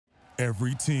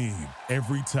Every team,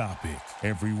 every topic,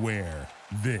 everywhere.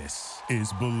 This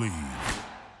is Believe.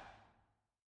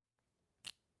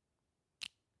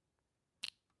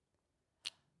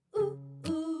 Ooh,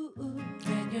 ooh, ooh,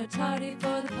 bring your tardy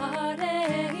for the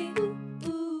party. Ooh,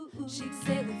 ooh, ooh, chic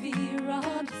say the V are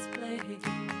on display.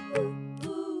 Ooh, ooh,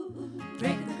 ooh,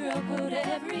 breaking the girl code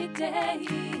every day.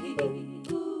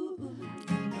 Ooh, ooh,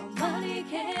 no money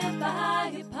can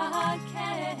buy a podcast.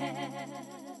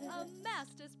 A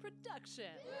Masters production.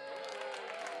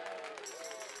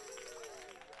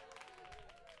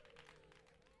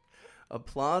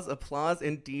 Applause, applause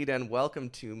indeed, and welcome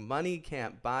to Money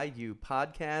Can't Buy You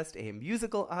podcast, a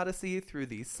musical odyssey through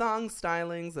the song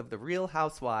stylings of the Real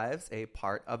Housewives, a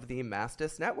part of the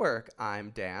Mastis Network. I'm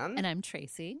Dan. And I'm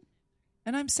Tracy.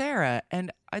 And I'm Sarah.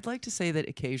 And I'd like to say that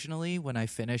occasionally when I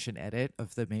finish an edit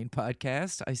of the main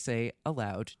podcast, I say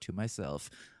aloud to myself,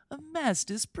 a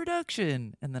Mastis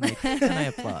production. And then I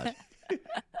applaud.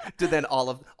 Do then all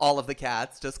of the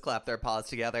cats just clap their paws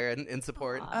together in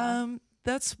support?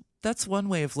 That's one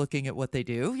way of looking at what they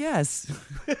do. Yes.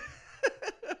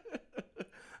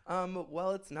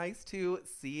 Well, it's nice to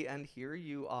see and hear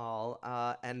you all,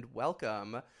 and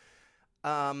welcome.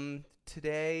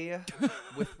 Today,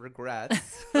 with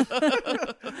regrets.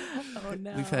 Oh,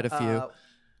 no. We've had a few.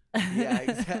 Yeah,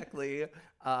 exactly.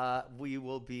 We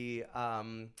will be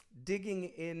digging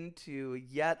into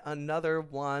yet another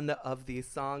one of the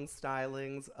song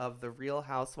stylings of the Real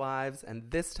Housewives, and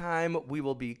this time we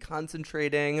will be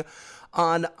concentrating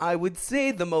on, I would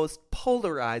say, the most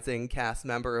polarizing cast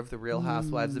member of the Real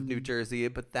Housewives of New Jersey,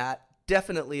 but that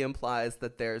definitely implies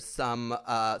that there's some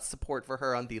support for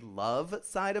her on the love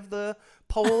side of the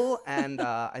poll, and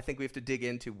I think we have to dig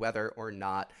into whether or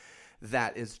not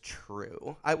that is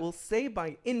true. I will say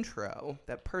by intro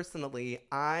that personally,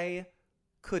 I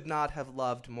could not have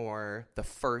loved more the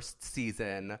first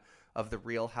season of The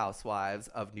Real Housewives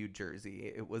of New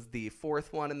Jersey. It was the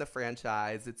fourth one in the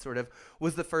franchise. It sort of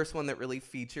was the first one that really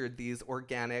featured these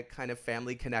organic kind of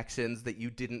family connections that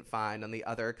you didn't find on the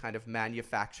other kind of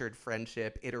manufactured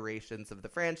friendship iterations of the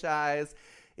franchise.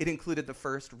 It included the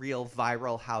first real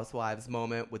viral Housewives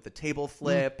moment with the table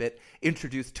flip. It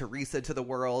introduced Teresa to the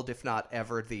world, if not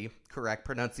ever the correct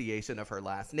pronunciation of her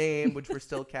last name, which we're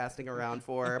still casting around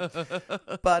for.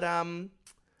 But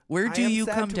Where do you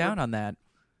come down on that?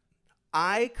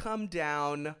 I come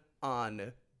down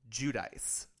on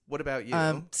Giudice. What about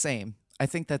you? Same. I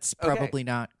think that's probably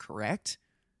not correct.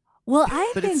 Well,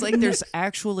 But it's like there's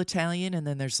actual Italian and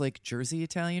then there's like Jersey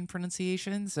Italian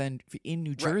pronunciations. And in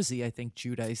New Jersey, I think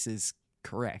Giudice is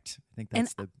correct. I think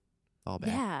that's the fallback.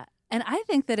 Yeah. And I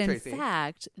think that in Tracy?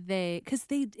 fact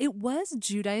it was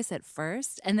Giudice at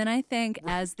first, and then I think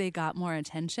as they got more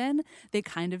attention, they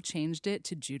kind of changed it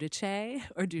to Giudice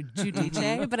or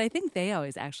Giudice, but I think they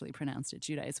always actually pronounced it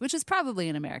Giudice, which is probably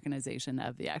an Americanization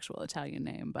of the actual Italian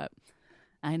name, but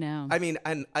I know. I mean,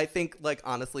 and I think, like,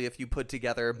 honestly, if you put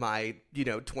together my,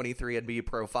 23andMe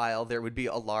profile, there would be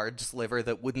a large sliver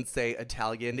that wouldn't say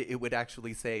Italian. It would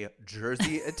actually say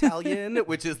Jersey Italian,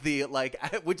 which is the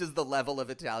level of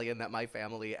Italian that my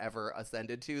family ever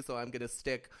ascended to. So I'm going to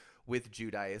stick with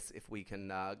Giudice if we can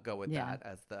go with that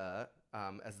as the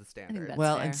standard. that's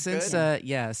Well, fair. and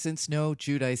since no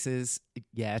Giudices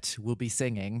yet will be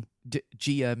singing,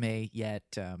 Gia may yet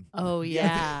Oh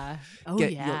yeah.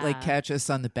 catch us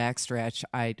on the backstretch.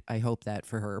 I hope that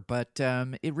for her, but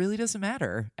it really doesn't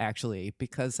matter actually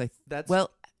because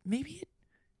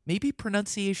maybe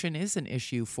pronunciation is an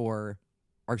issue for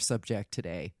our subject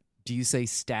today. Do you say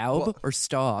Staub or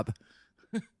Staub?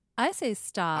 I say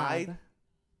stop.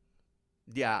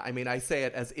 Yeah, I mean, I say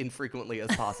it as infrequently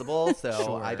as possible, so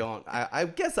Sure. I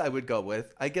guess I would go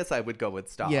with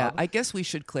stop. Yeah, I guess we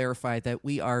should clarify that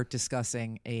we are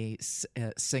discussing a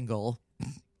single,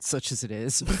 such as it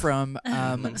is, from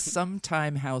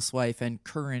sometime housewife and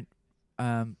current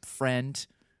friend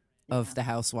of the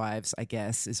housewives. I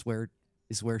guess is where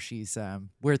she's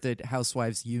where the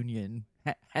housewives union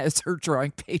has her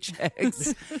drawing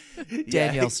paychecks.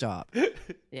 Danielle Staub.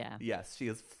 Yeah. Yes, she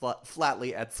is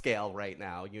flatly at scale right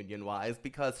now, union-wise,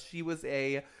 because she was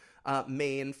a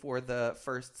main for the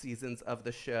first seasons of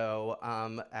the show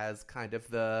as kind of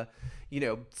the,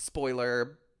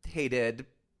 spoiler-hated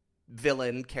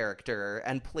villain character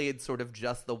and played sort of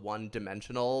just the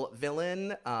one-dimensional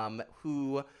villain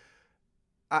who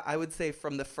I would say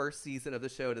from the first season of the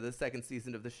show to the second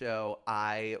season of the show,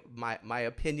 my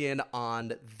opinion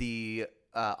on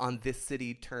on this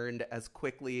city turned as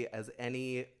quickly as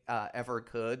any ever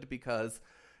could, because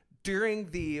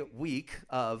during the week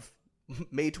of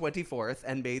May 24th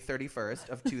and May 31st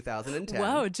of 2010.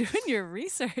 Whoa, doing your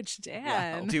research, Dan.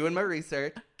 Wow. Doing my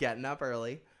research, getting up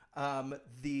early.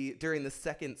 During the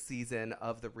second season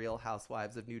of The Real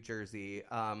Housewives of New Jersey,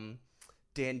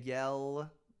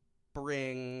 Danielle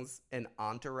brings an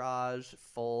entourage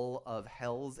full of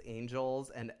Hell's Angels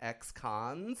and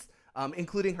ex-cons,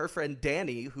 including her friend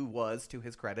Danny, who was, to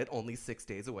his credit, only 6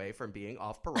 days away from being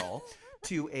off parole,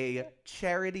 to a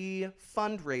charity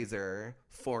fundraiser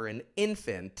for an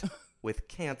infant with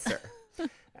cancer.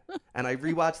 And I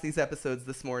rewatched these episodes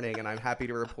this morning, and I'm happy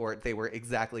to report they were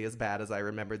exactly as bad as I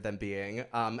remembered them being.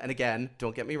 And again,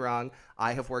 don't get me wrong,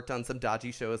 I have worked on some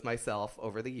dodgy shows myself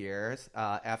over the years.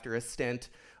 After a stint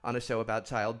on a show about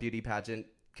child beauty pageant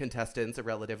contestants, a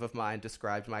relative of mine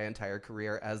described my entire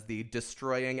career as the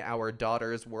Destroying Our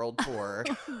Daughters World Tour.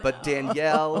 But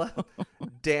Danielle,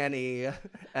 Danny,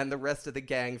 and the rest of the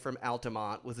gang from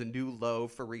Altamont was a new low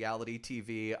for reality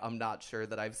TV I'm not sure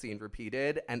that I've seen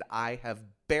repeated, and I have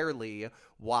barely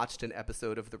watched an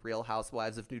episode of The Real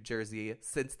Housewives of New Jersey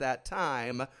since that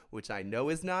time, which I know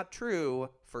is not true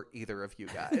for either of you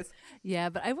guys. Yeah,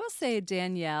 but I will say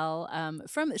Danielle,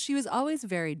 she was always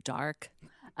very dark.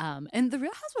 And The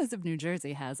Real Housewives of New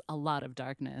Jersey has a lot of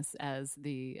darkness as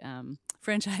the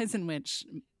franchise in which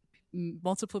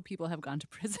multiple people have gone to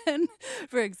prison,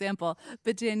 for example.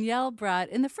 But Danielle brought,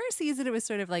 in the first season, it was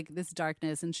sort of like this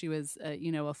darkness, and she was,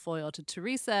 a foil to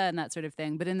Teresa and that sort of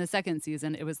thing. But in the second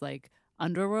season, it was like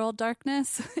underworld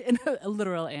darkness in a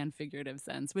literal and figurative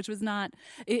sense, which was not,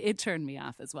 it turned me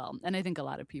off as well. And I think a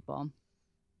lot of people.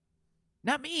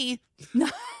 Not me.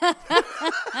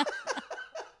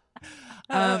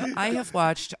 I have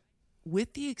watched,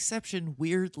 with the exception,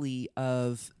 weirdly,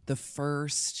 of the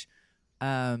first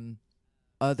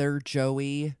other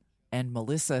Joey and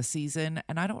Melissa season,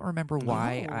 and I don't remember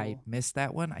why I missed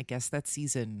that one. I guess that's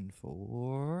season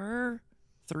 4,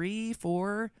 3,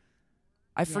 4.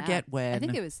 I forget when. I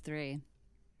think it was 3.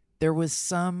 There was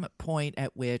some point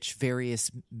at which various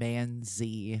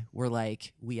manzy were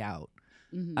like, we out.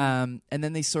 Mm-hmm. And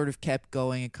then they sort of kept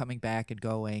going and coming back and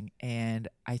going. And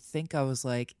I think I was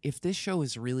like, if this show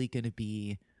is really going to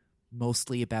be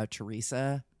mostly about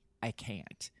Teresa, I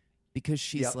can't. Because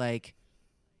she's like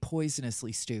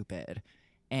poisonously stupid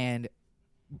and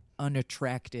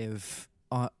unattractive,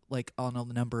 like on a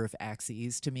number of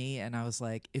axes to me. And I was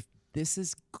like, if this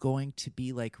is going to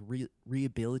be like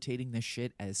rehabilitating this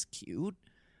shit as cute,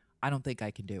 I don't think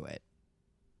I can do it.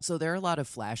 So there are a lot of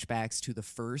flashbacks to the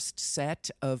first set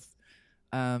of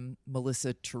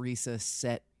Melissa Teresa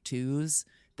set 2s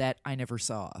that I never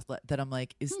saw. That I'm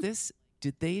like, is this,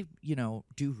 did they,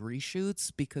 do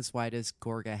reshoots? Because why does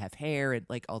Gorga have hair and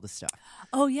like all the stuff?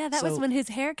 Oh, yeah. That was when his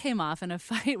hair came off in a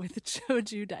fight with Joe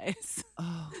Giudice.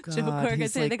 Oh, God. Joe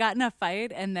Gorga, they got in a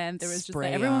fight, and then there was just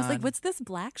like, everyone was like, what's this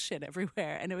black shit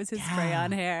everywhere? And it was his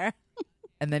spray-on hair.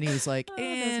 And then he was like, those were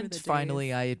and the finally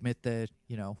days. I admit that,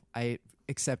 I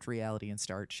accept reality and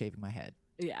start shaving my head.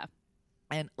 Yeah.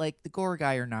 And like the Gore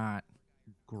guy are not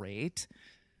great,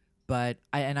 but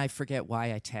I forget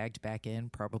why I tagged back in,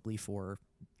 probably for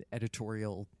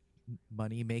editorial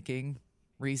money making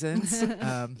reasons.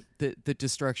 The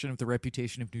destruction of the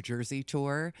reputation of New Jersey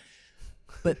tour.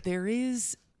 But there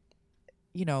is,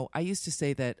 I used to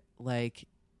say that like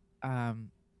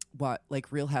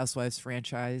Real Housewives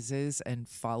franchises and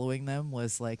following them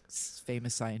was like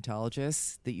famous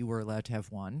Scientologists, that you were allowed to have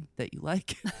one that you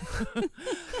like.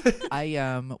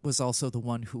 I was also the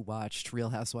one who watched Real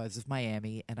Housewives of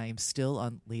Miami, and I am still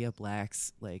on Leah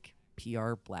Black's like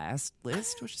PR blast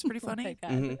list, which is pretty funny. Oh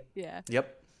my God. Yeah.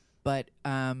 Yep. But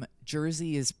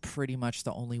Jersey is pretty much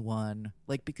the only one,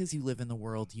 like, because you live in the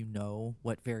world,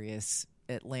 what various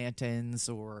Atlantans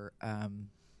or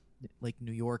like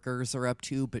New Yorkers are up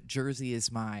to, but Jersey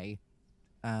is my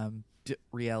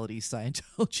reality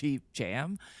Scientology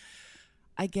jam,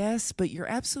 I guess. But you're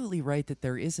absolutely right that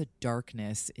there is a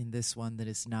darkness in this one that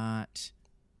is not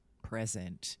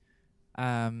present.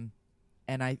 And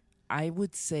I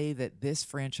would say that this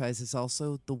franchise is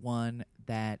also the one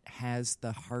that has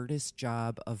the hardest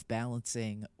job of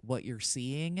balancing what you're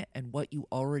seeing and what you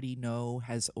already know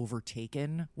has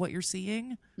overtaken what you're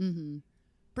seeing. Mm-hmm.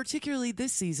 Particularly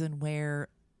this season, where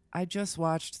I just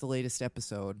watched the latest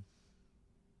episode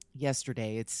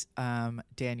yesterday. It's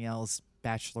Danielle's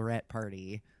bachelorette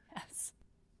party. Yes.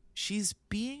 She's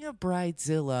being a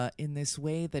bridezilla in this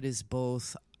way that is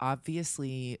both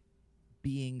obviously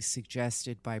being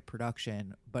suggested by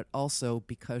production, but also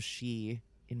because she,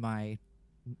 in my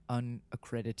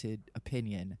unaccredited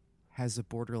opinion, has a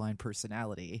borderline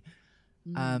personality,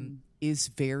 is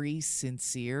very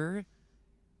sincere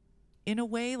in a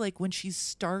way, like when she's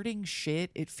starting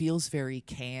shit, it feels very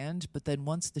canned, but then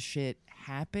once the shit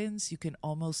happens, you can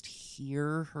almost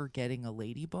hear her getting a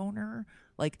lady boner.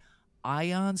 Like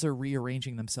ions are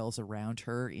rearranging themselves around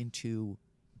her into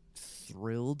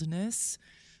thrilledness.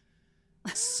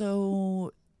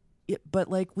 So, but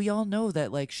like we all know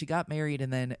that like she got married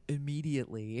and then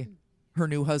immediately her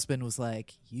new husband was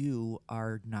like, "You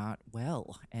are not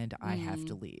well and I have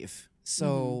to leave."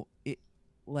 So it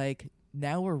like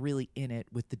now we're really in it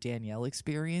with the Danielle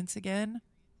experience again.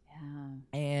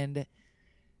 Yeah. And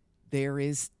there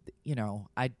is, you know,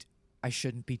 I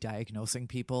shouldn't be diagnosing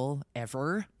people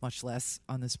ever, much less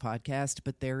on this podcast,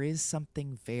 but there is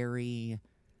something very,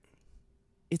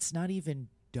 it's not even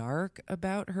dark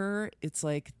about her. It's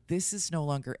like, this is no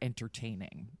longer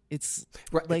entertaining. It's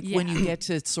like when you get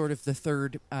to sort of the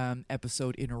third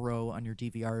episode in a row on your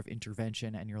DVR of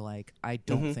Intervention and you're like, I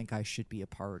don't think I should be a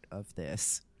part of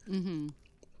this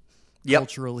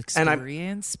cultural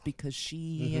experience, because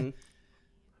she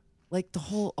like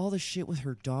all the shit with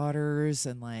her daughters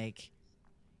and like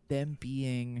them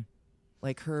being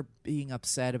like her being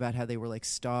upset about how they were like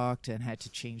stalked and had to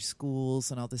change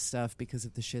schools and all this stuff because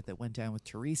of the shit that went down with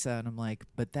Teresa. And I'm like,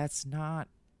 but that's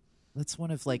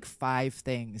one of like 5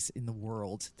 things in the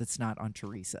world that's not on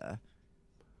Teresa.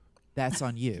 That's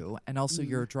on you. And also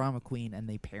you're a drama queen and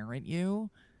they parent you.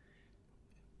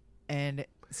 And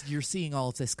you're seeing all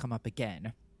of this come up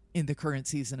again in the current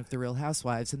season of The Real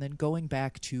Housewives. And then going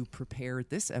back to prepare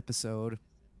this episode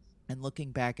and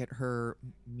looking back at her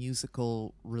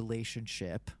musical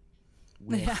relationship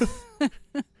with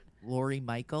Lori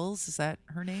Michaels. Is that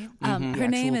her name? Her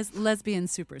name is lesbian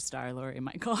superstar Lori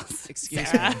Michaels.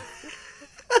 Excuse me.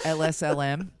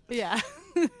 LSLM. Yeah.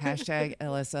 Hashtag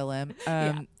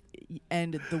LSLM.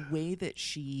 And the way that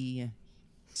she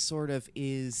sort of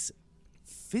is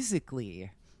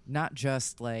physically, not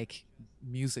just like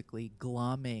musically,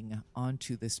 glomming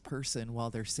onto this person while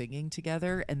they're singing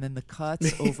together, and then the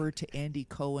cuts over to Andy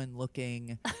Cohen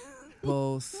looking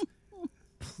both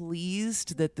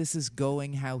pleased that this is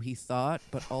going how he thought,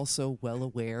 but also well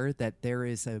aware that there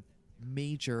is a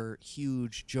major,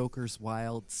 huge Joker's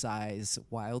Wild size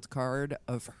wild card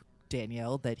of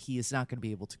Danielle that he is not going to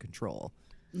be able to control.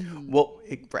 Well,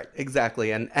 right,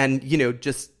 exactly. And you know,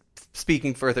 just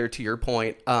speaking further to your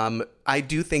point, I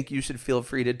do think you should feel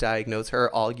free to diagnose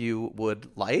her all you would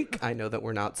like. I know that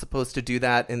we're not supposed to do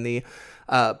that in the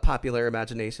popular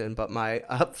imagination, but my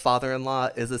father-in-law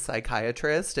is a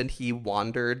psychiatrist, and he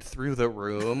wandered through the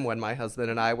room when my husband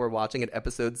and I were watching an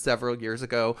episode several years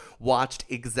ago, watched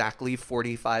exactly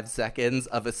 45 seconds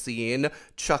of a scene,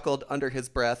 chuckled under his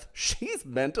breath, "She's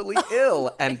mentally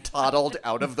ill," and toddled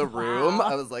out of the room.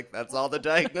 I was like, that's all the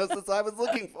diagnosis I was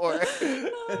looking for.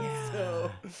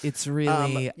 So, it's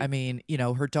really, I mean, you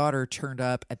know, her daughter turned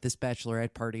up at this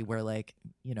bachelorette party where, like,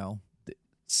 you know,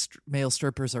 male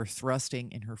strippers are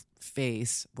thrusting in her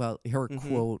face, well, her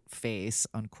quote face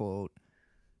unquote.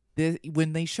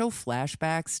 When they show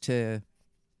flashbacks to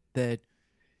the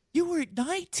 "you were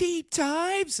 19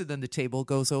 times" and then the table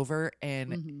goes over,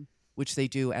 and which they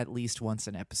do at least once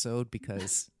an episode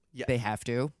because they have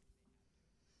to.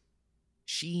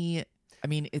 I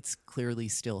mean, it's clearly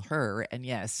still her, and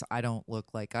yes, I don't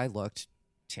look like I looked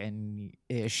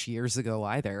 10-ish years ago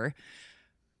either,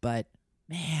 but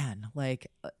man,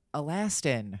 like,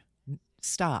 Elastin,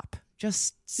 stop.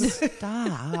 Just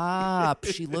stop.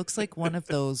 She looks like one of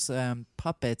those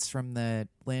puppets from the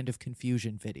Land of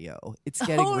Confusion video. It's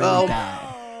getting really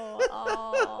bad.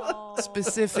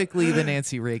 Specifically the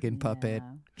Nancy Reagan puppet.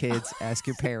 Kids, ask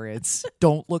your parents.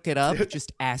 Don't look it up.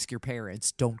 Just ask your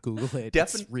parents. Don't Google it.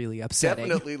 It's really upsetting.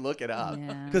 Definitely look it up.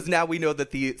 Because now we know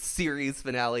that the series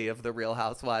finale of The Real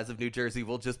Housewives of New Jersey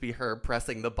will just be her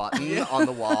pressing the button on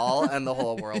the wall and the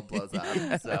whole world blows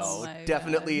up. So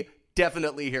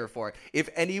definitely here for it. If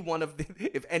any one of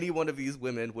these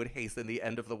women would hasten the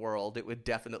end of the world, it would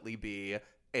definitely be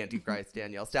Antichrist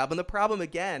Danielle Staub. And the problem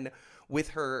again with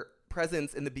her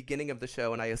presence in the beginning of the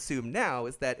show, and I assume now,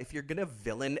 is that if you're gonna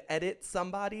villain edit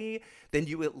somebody, then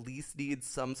you at least need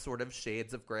some sort of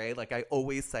shades of gray. Like, I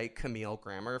always cite Camille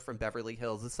Grammer from Beverly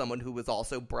Hills as someone who was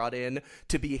also brought in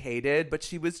to be hated, but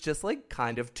she was just like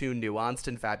kind of too nuanced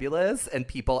and fabulous, and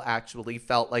people actually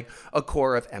felt like a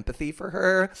core of empathy for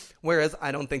her, whereas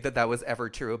I don't think that was ever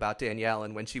true about Danielle.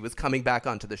 And when she was coming back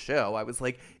onto the show, I was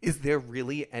like, is there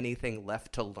really anything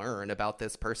left to learn about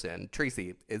this person?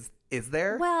 Tracy, is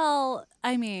there? Well,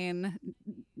 I mean,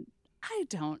 I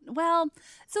don't. Well,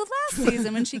 so last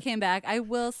season when she came back, I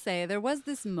will say there was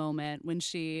this moment when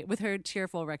with her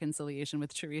tearful reconciliation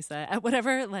with Teresa at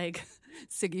whatever, like,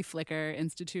 Siggy Flicker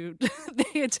Institute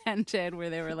they attended, where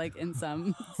they were like in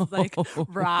some like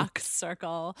rock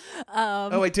circle.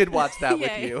 I did watch that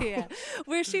with you. Yeah,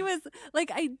 where she was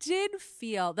like, I did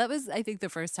feel that was, I think, the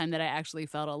first time that I actually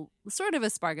felt a sort of a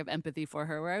spark of empathy for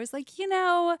her, where I was like,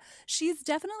 she's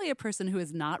definitely a person who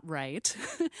is not right,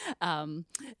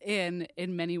 in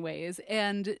many ways,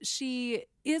 and she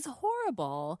is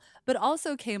horrible, but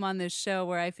also came on this show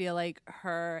where I feel like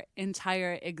her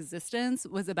entire existence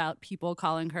was about people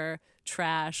calling her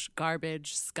trash,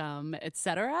 garbage, scum,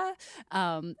 etc.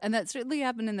 And that certainly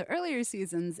happened in the earlier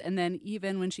seasons. And then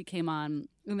even when she came on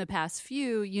in the past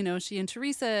few, she and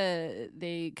Teresa,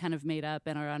 they kind of made up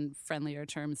and are on friendlier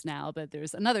terms now. But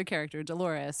there's another character,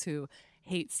 Dolores, who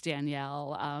hates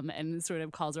Danielle, and sort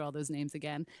of calls her all those names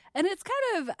again. And it's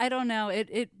kind of, I don't know,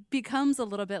 it becomes a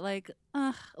little bit like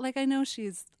I know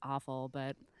she's awful,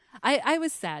 but I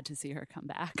was sad to see her come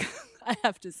back. I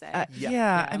have to say.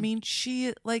 Yeah, I mean,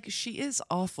 she is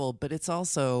awful, but it's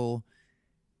also,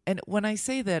 and when I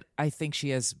say that I think she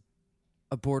has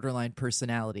a borderline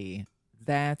personality,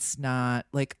 that's not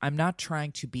like, I'm not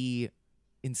trying to be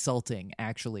insulting,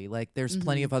 actually. Like, there's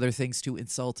plenty of other things to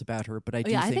insult about her, but I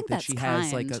do think that she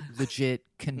has like a legit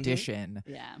condition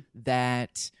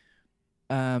that,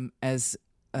 as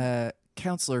a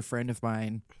counselor friend of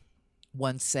mine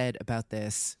once said about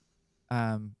this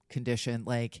condition,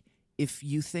 like, if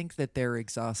you think that they're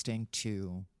exhausting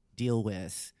to deal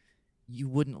with, you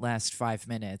wouldn't last 5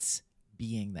 minutes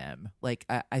being them. Like,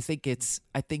 I think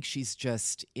she's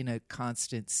just in a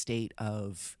constant state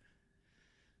of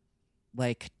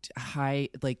like high,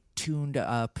 like tuned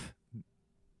up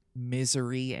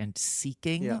misery and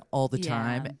seeking all the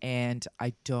time. And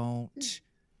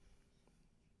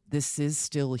this is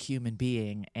still a human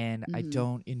being, and I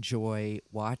don't enjoy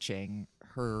watching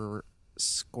her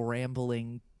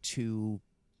scrambling to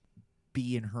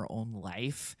be in her own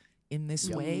life in this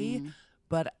way.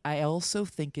 But I also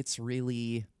think it's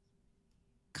really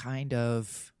kind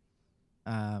of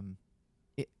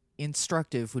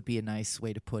instructive would be a nice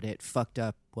way to put it. Fucked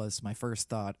up was my first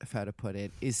thought of how to put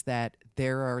it, is that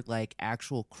there are like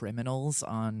actual criminals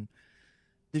on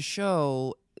the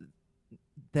show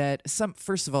that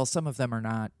first of all, some of them are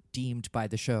not deemed by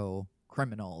the show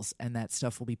criminals, and that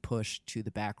stuff will be pushed to the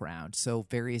background. So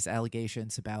various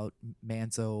allegations about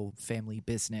Manzo family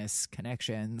business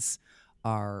connections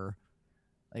are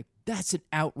like, that's an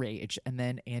outrage. And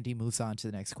then Andy moves on to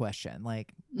the next question.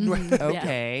 Like,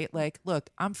 okay, like, look,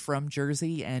 I'm from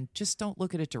Jersey, and just don't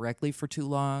look at it directly for too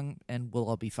long and we'll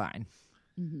all be fine.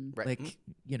 Right. Like,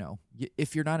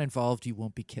 if you're not involved, you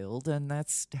won't be killed. And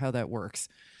that's how that works.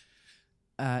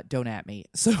 Don't at me.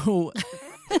 So,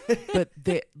 but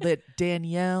that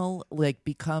Danielle like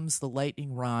becomes the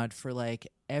lightning rod for like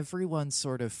everyone's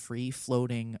sort of free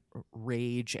floating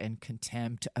rage and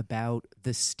contempt about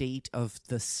the state of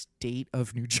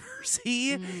New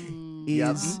Jersey.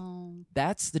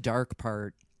 That's the dark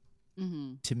part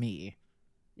to me.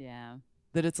 Yeah.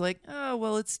 That it's like, oh,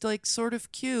 well, it's like sort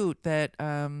of cute that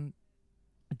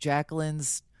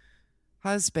Jacqueline's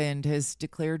husband has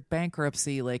declared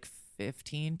bankruptcy like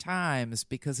 15 times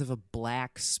because of a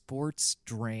black sports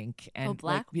drink and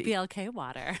black like, BLK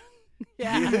water.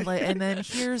 And then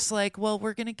here's like, well,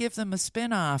 we're going to give them a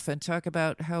spinoff and talk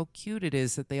about how cute it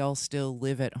is that they all still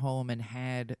live at home and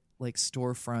had like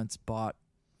storefronts bought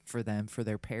for them, for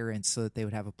their parents, so that they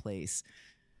would have a place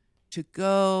to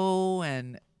go.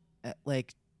 And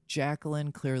like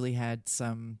Jacqueline clearly had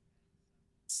some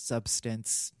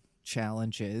substance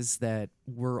challenges that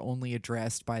were only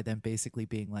addressed by them basically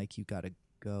being like, you gotta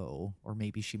go. Or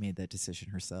maybe she made that decision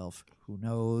herself, who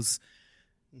knows.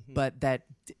 But that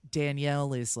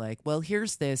Danielle is like, well,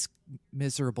 here's this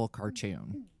miserable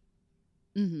cartoon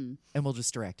and we'll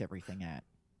just direct everything at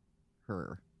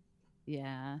her.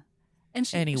 And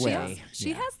she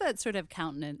she has that sort of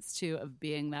countenance too of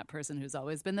being that person who's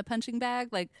always been the punching bag.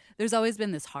 Like, there's always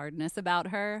been this hardness about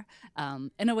her,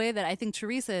 in a way that I think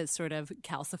Teresa is sort of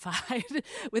calcified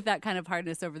with that kind of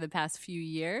hardness over the past few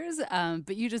years.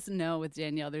 But you just know with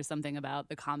Danielle, there's something about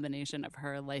the combination of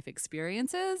her life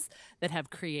experiences that have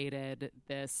created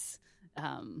this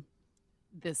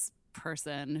this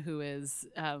person who is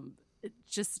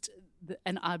just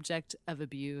an object of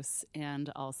abuse and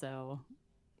also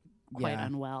quite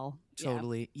unwell.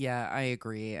 Totally. Yeah, I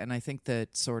agree. And I think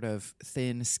that sort of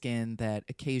thin skin that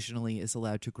occasionally is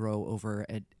allowed to grow over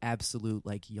an absolute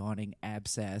like yawning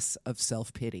abscess of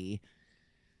self-pity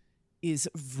is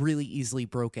really easily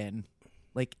broken.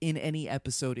 Like in any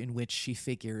episode in which she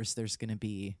figures there's going to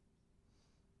be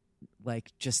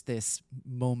like just this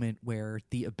moment where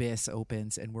the abyss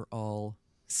opens and we're all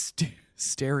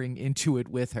staring into it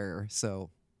with her. So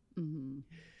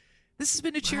this has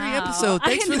been a cheery Wow. episode.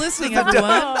 Thanks I for know. listening,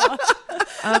 everyone. Oh.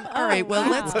 All right, well,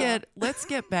 wow. let's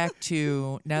get back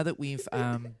to, now that we've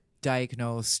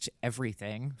diagnosed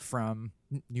everything from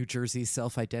New Jersey's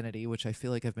self-identity, which I feel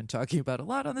like I've been talking about a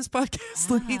lot on this podcast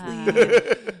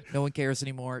lately. No one cares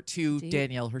anymore. To Deep.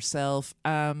 Danielle herself.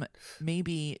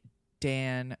 Maybe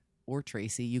Dan or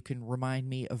Tracy, you can remind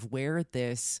me of where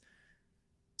this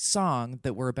song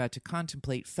that we're about to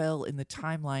contemplate fell in the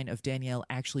timeline of Danielle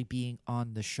actually being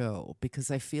on the show, because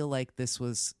I feel like this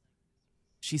was,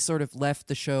 she sort of left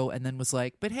the show and then was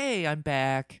like, but hey, I'm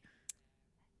back.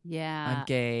 Yeah. I'm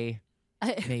gay.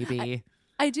 Maybe.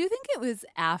 I do think it was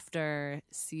after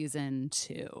season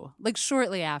 2, like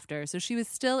shortly after. So she was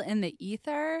still in the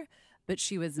ether, but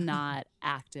she was not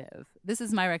active. This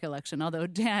is my recollection. Although,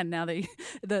 Dan, now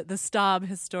that the Staub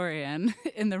historian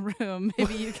in the room,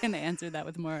 maybe you can answer that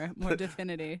with more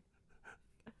divinity.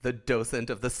 The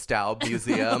docent of the Staub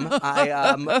Museum.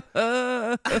 I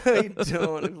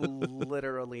don't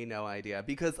literally no idea,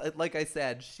 because like I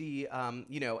said, she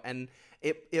and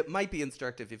it might be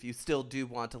instructive if you still do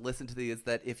want to listen to these,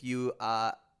 that if you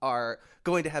are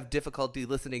going to have difficulty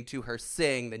listening to her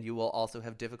sing, then you will also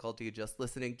have difficulty just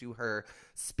listening to her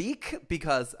speak,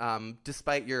 because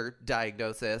despite your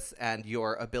diagnosis and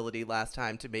your ability last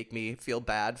time to make me feel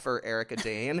bad for Erica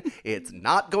Dane, it's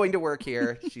not going to work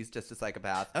here. She's just a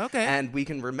psychopath. Okay. And we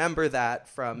can remember that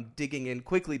from digging in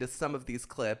quickly to some of these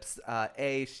clips.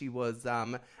 She was,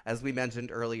 as we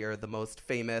mentioned earlier, the most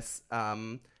famous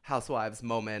Housewives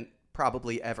moment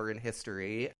probably ever in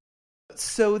history.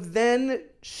 So then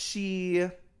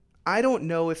I don't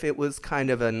know if it was kind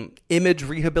of an image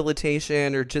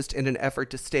rehabilitation or just in an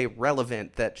effort to stay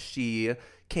relevant that she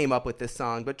came up with this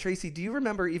song. But Tracy, do you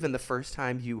remember even the first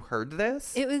time you heard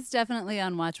this? It was definitely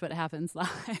on Watch What Happens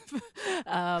Live,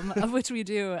 of which we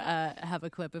do have a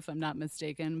clip, if I'm not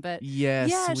mistaken. But Yes,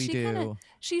 yeah, we do.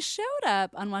 She showed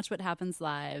up on Watch What Happens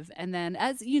Live, and then,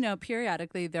 as you know,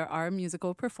 periodically there are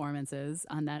musical performances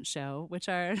on that show, which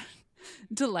are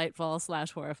delightful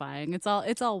 / horrifying. It's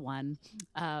all one,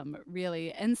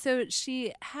 really. And so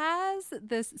she has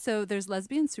this. So there's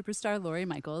lesbian superstar Lori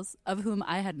Michaels, of whom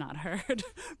I had not heard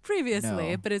previously,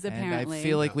 No. but is apparently. And I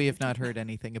feel like we have not heard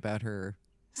anything about her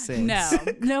since.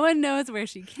 No one knows where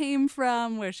she came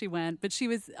from, where she went, but she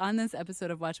was on this episode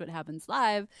of Watch What Happens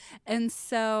Live. And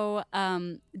so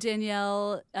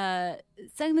Danielle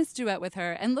sang this duet with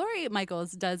her. And Lori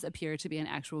Michaels does appear to be an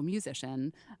actual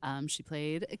musician. She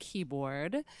played a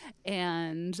keyboard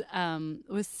and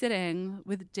was sitting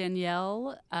with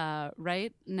Danielle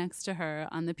right next to her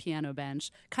on the piano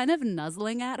bench, kind of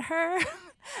nuzzling at her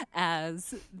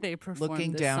as they performed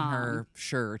Looking this down song. her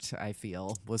shirt, I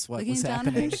feel, was what Looking was down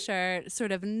happening. her shirt,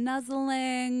 sort of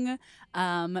nuzzling,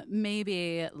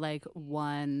 maybe like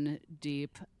one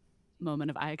deep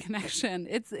moment of eye connection.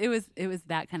 It was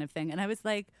that kind of thing, and I was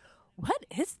like, "What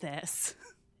is this?"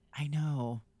 I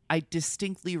know. I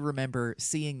distinctly remember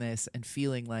seeing this and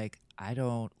feeling like,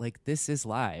 this is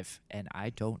live, and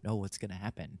I don't know what's going to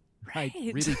happen. I Right.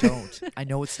 really don't. I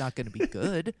know it's not going to be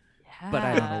good, but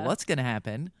I don't know what's going to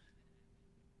happen.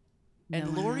 And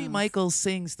No one Lori knows. Michaels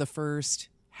sings the first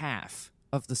half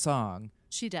of the song,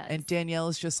 She does, and Danielle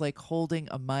is just like holding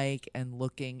a mic and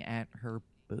looking at her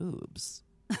boobs.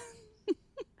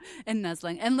 and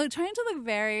nuzzling and trying to look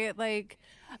very like,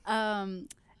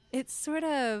 it's sort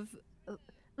of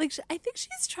like I think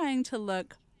she's trying to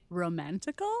look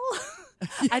romantical.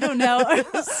 I don't know,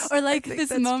 or like think this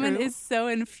that's moment true. is so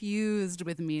infused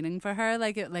with meaning for her,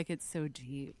 like it's so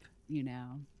deep, you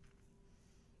know.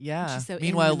 Yeah. She's so in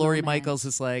Meanwhile, the Lori moment. Michaels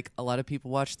is like, a lot of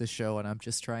people watch this show, and I'm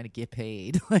just trying to get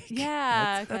paid. Like,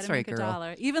 Yeah, that's gotta right, make a girl.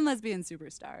 dollar. Even lesbian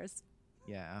superstars.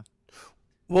 Yeah.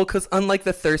 Well, because unlike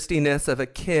the thirstiness of a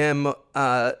Kim,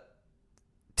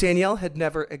 Danielle had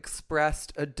never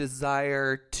expressed a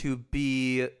desire to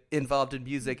be involved in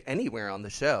music anywhere on the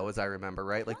show, as I remember,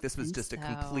 right? Like, this was think just a so.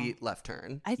 complete left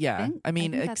turn. Yeah. I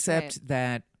mean, think that's except right.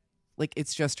 that, like,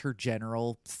 it's just her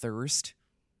general thirst.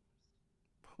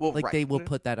 Well, Like, right. they will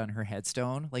put that on her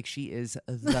headstone. Like, she is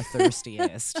the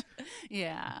thirstiest.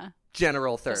 Yeah.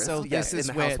 General thirst. So yes, this is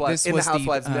in the where housewives, this in the was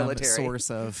housewives the military.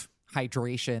 source of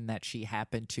hydration that she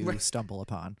happened to Right. stumble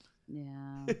upon.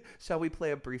 Yeah. Shall we play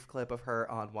a brief clip of her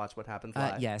on Watch What Happens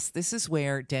Live? Yes, this is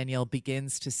where Danielle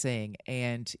begins to sing,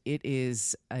 and it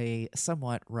is a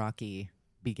somewhat rocky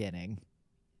beginning.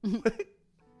 Why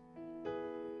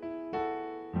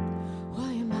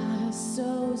am I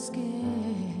so scared?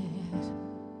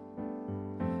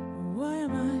 Why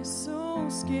am I so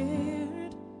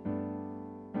scared?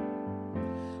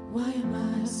 Why am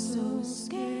I so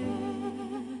scared?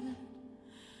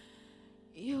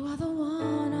 the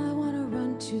one I want to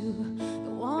run to, the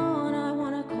one I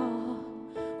want to call.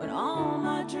 When all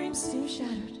my dreams seem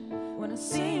shattered, when I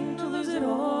seem to lose it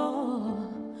all.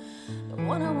 The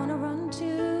one I want to run to,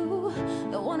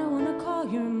 the one I want to call.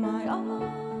 You're my all.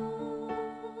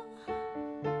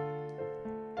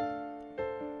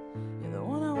 You're the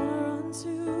one I want to run to.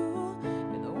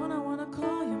 You're the one I want to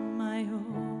call. You're my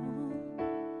all.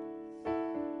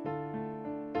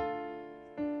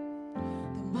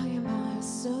 Then why am I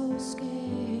so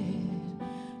scared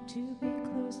to be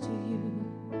close to you?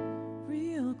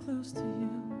 Real close to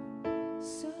you.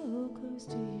 So close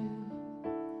to you.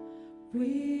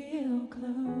 Real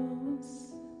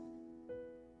close.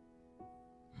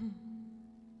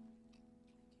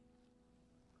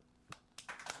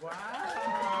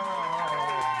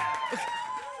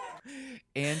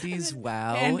 Andy's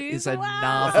wow Andy's is a wow.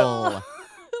 novel.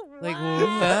 Like,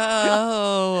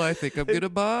 wow, I think I'm going to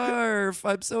barf.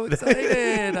 I'm so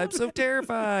excited. I'm so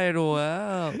terrified.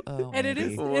 Wow. Oh, And it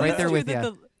is, Andy. it right is there true with that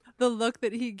you. the look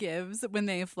that he gives when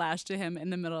they flash to him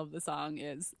in the middle of the song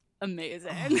is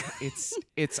amazing.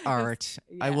 It's art.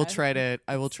 I will try to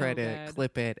so to good.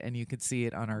 clip it, and you can see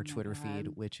it on our my Twitter feed,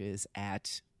 God. which is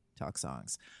at Talk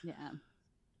Songs. Yeah.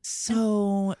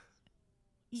 So,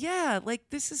 yeah,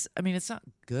 like this is, I mean, it's not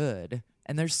good.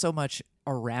 And there's so much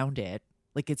around it.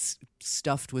 Like it's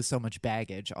stuffed with so much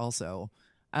baggage also.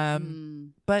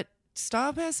 But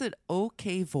Staub has an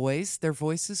okay voice. Their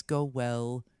voices go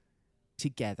well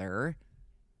together.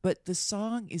 But the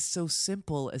song is so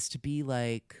simple as to be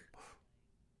like,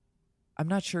 I'm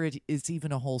not sure it's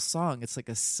even a whole song. It's like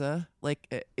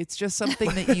like it's just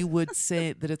something that you would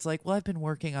say that it's like, well, I've been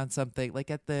working on something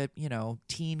like at the,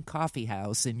 teen coffee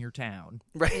house in your town.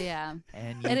 Right. Yeah.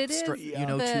 And, And it is the-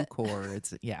 two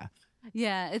chords. Yeah.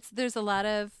 Yeah, there's a lot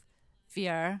of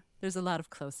fear. There's a lot of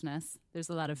closeness. There's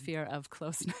a lot of fear of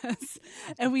closeness.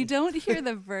 And we don't hear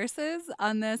the verses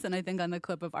on this. And I think on the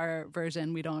clip of our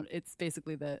version, it's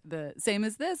basically the same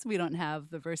as this. We don't have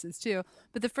the verses too.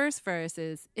 But the first verse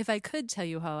is, if I could tell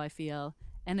you how I feel,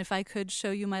 and if I could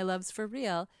show you my love's for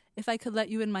real, if I could let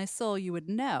you in my soul, you would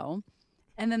know.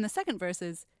 And then the second verse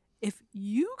is, if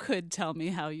you could tell me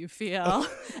how you feel,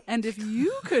 and if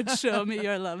you could show me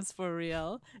your love's for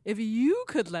real, if you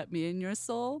could let me in your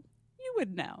soul, you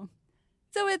would know.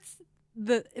 So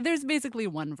there's basically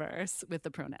one verse with the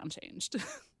pronoun changed.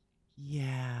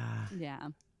 Yeah. Yeah.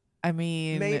 I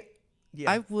mean,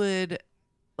 Yeah. I would,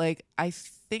 like, I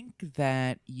think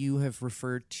that you have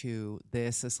referred to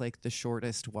this as like the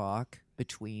shortest walk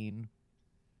between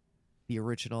the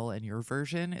original and your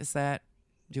version.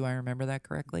 Do I remember that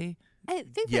correctly? I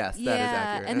think Yes, that is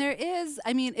accurate. And there is,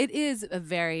 it is a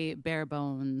very bare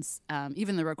bones,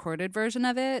 even the recorded version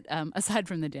of it, aside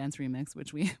from the dance remix,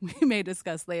 which we may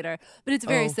discuss later, but it's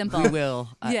very simple. We will.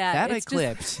 Yeah, that I it's just-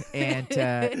 clipped,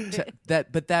 and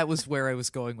but that was where I was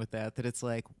going with that. That it's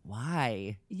like,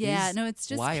 why? Yeah, no, it's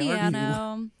just why are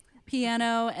you-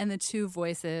 piano and the two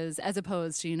voices, as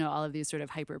opposed to, all of these sort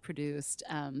of hyper-produced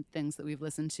things that we've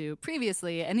listened to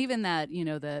previously. And even that,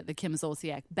 the Kim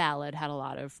Zolciak ballad had a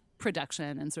lot of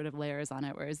production and sort of layers on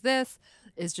it, whereas this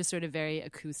is just sort of very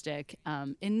acoustic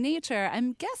in nature.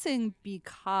 I'm guessing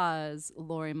because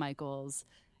Laurie Michaels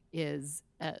is,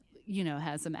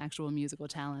 has some actual musical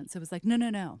talent. So it was like,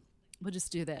 no, we'll just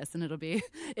do this. And it'll be,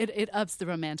 it ups the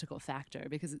romantical factor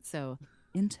because it's so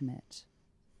intimate.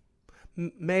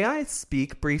 May I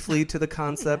speak briefly to the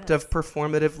concept of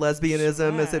performative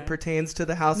lesbianism as it Sure. pertains to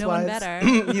the No one Housewives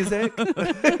better.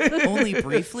 music? Only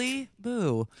briefly?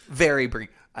 Boo. Very brief.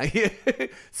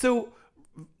 So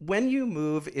when you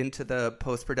move into the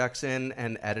post-production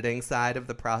and editing side of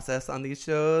the process on these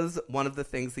shows, one of the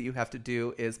things that you have to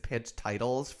do is pitch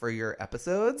titles for your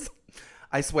episodes.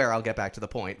 I swear I'll get back to the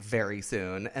point very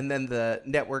soon. And then the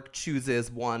network chooses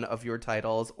one of your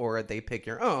titles or they pick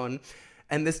your own.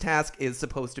 And this task is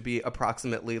supposed to be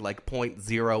approximately like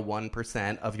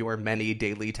 0.01% of your many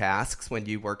daily tasks when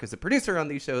you work as a producer on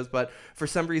these shows. But for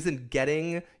some reason,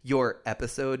 getting your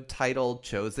episode title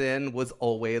chosen was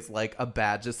always like a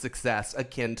badge of success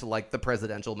akin to like the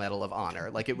Presidential Medal of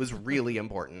Honor. Like it was really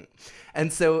important.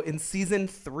 And so in season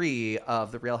 3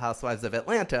 of The Real Housewives of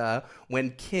Atlanta,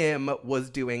 when Kim was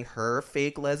doing her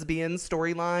fake lesbian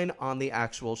storyline on the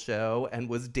actual show and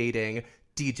was dating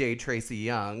DJ Tracy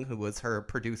Young, who was her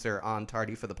producer on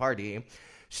Tardy for the Party,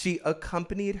 she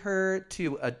accompanied her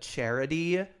to a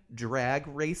charity drag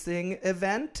racing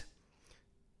event.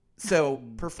 So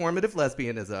performative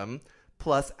lesbianism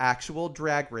plus actual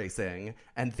drag racing,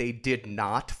 and they did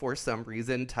not, for some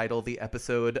reason, title the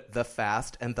episode The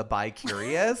Fast and the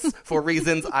Bi-Curious for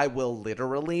reasons I will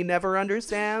literally never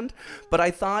understand. But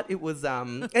I thought it was,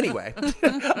 anyway,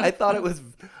 I thought it was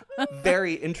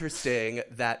very interesting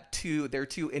that there are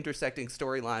two intersecting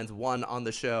storylines, one on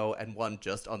the show and one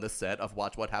just on the set of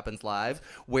Watch What Happens Live,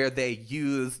 where they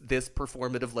use this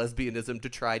performative lesbianism to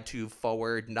try to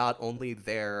forward not only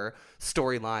their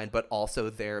storyline but also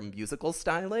their musical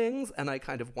stylings. And I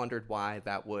kind of wondered why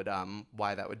that would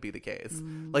be the case.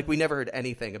 Like, we never heard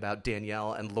anything about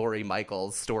Danielle and Laurie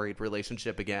Michaels' storied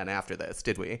relationship again after this,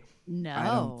 did we?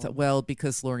 No. Well,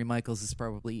 because Laurie Michaels is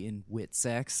probably in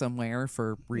Witsex somewhere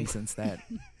for reasons that,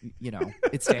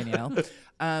 it's Danielle.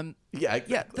 Yeah,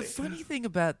 exactly. Yeah, the funny thing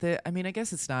about I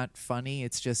guess it's not funny.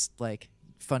 It's just like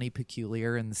funny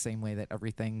peculiar in the same way that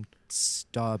everything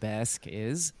Staub-esque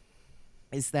is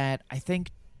that I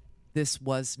think this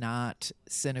was not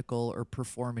cynical or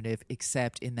performative,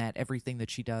 except in that everything that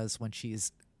she does when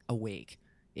she's awake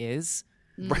is.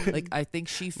 Right. Like, I think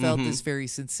she felt this very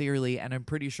sincerely, and I'm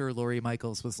pretty sure Laurie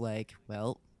Michaels was like,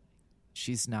 well,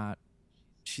 she's not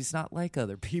like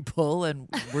other people, and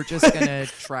we're just gonna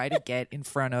try to get in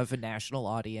front of a national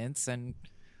audience and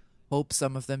hope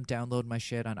some of them download my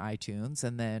shit on iTunes,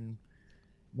 and then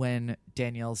when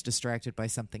Danielle's distracted by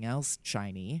something else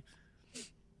shiny,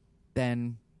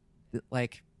 then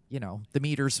the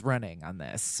meter's running on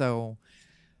this. So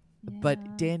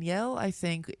but Danielle, I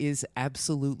think, is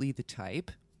absolutely the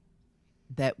type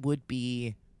that would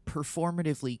be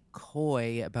performatively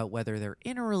coy about whether they're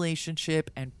in a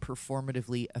relationship and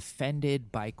performatively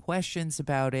offended by questions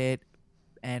about it,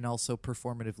 and also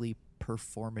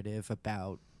performative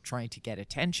about trying to get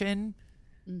attention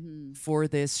for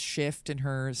this shift in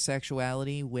her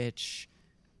sexuality, which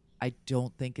I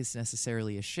don't think is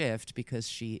necessarily a shift, because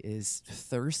she is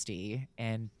thirsty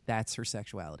and that's her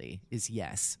sexuality, is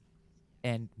yes.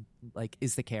 And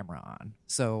is the camera on?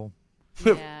 So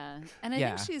yeah, and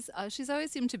I think she's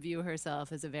always seemed to view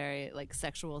herself as a very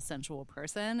sexual, sensual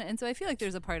person, and so I feel like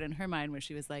there's a part in her mind where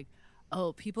she was like,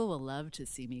 "Oh, people will love to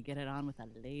see me get it on with a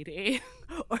lady,"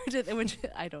 which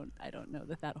I don't know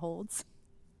that holds.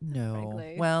 No,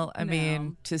 frankly. Well, I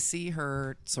mean, to see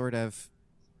her sort of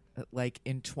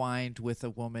entwined with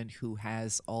a woman who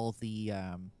has all the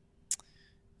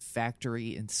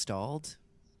factory installed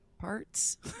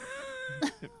parts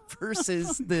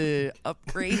versus the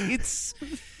upgrades,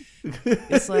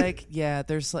 it's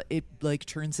there's it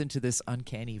turns into this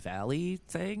uncanny valley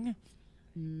thing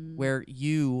where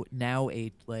you now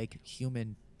a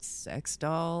human sex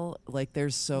doll,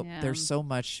 there's so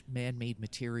much man-made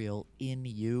material in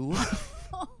you.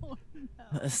 Oh,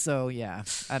 no. So yeah,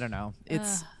 I don't know.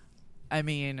 It's I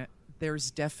mean,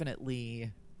 there's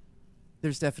definitely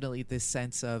this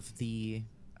sense of the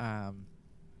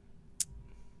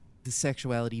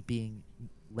sexuality being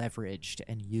leveraged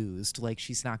and used.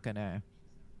 She's not gonna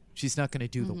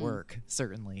do the work,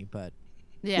 certainly, but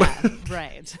yeah,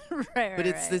 right. But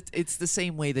it's the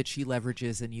same way that she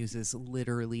leverages and uses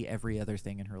literally every other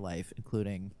thing in her life,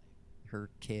 including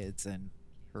her kids and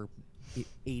her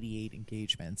 88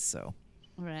 engagements. So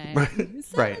right.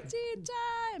 17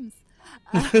 times.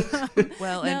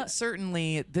 Well, and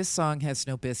certainly this song has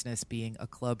no business being a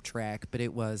club track, but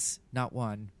it was not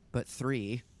one but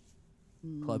 3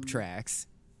 club tracks,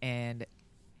 and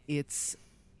it's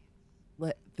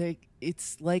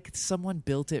like someone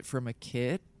built it from a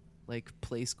kit.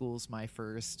 Play School's my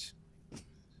first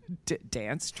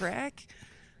dance track.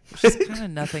 There's kind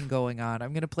of nothing going on.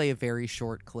 I'm going to play a very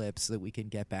short clip so that we can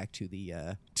get back to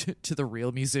the to the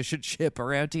real musicianship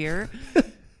around here.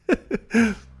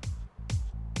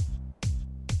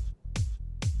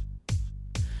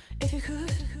 If you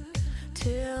could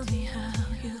tell me how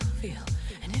you feel,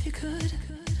 and if you could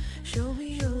show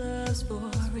me your love's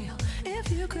for real,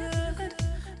 if you could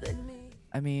let me.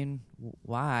 I mean,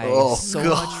 why? Oh, so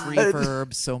God. much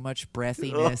reverb, so much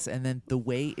breathiness, and then the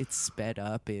way it's sped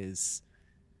up is...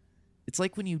 It's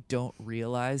like when you don't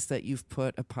realize that you've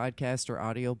put a podcast or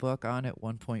audiobook on at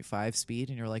 1.5 speed,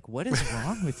 and you're like, what is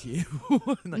wrong with you?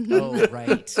 Oh,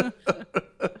 right.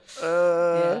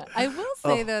 Yeah. I will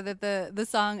say, though, that the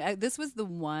song, this was the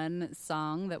one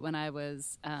song that when I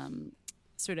was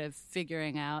sort of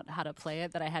figuring out how to play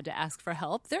it, that I had to ask for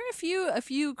help. There are a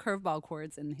few curveball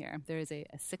chords in here. There is a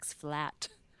 6 flat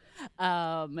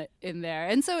in there,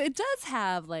 and so it does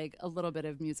have a little bit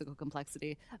of musical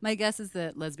complexity. My guess is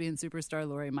that lesbian superstar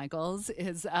Laurie Michaels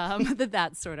is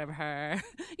that's sort of her.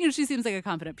 She seems like a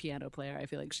competent piano player. I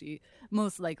feel like she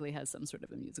most likely has some sort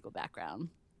of a musical background.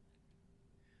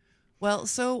 Well,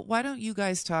 so why don't you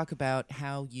guys talk about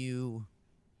how you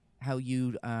how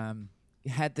you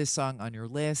had this song on your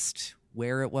list,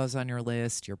 where it was on your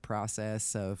list, your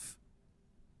process of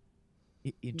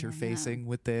interfacing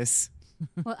with this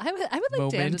Well, I would like Dan to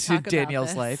moment talk in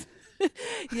Danielle's about this. life.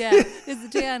 Yeah, because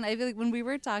Dan, I feel like when we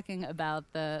were talking about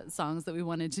the songs that we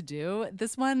wanted to do,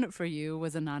 this one for you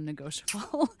was a non-negotiable,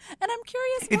 and I'm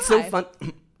curious why. It's so fun.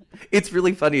 It's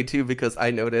really funny, too, because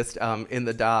I noticed in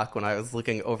the doc when I was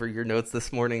looking over your notes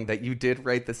this morning that you did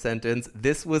write the sentence,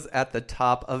 this was at the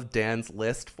top of Dan's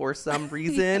list for some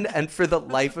reason. And for the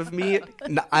life of me,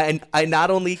 I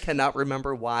not only cannot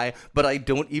remember why, but I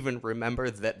don't even remember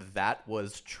that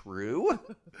was true.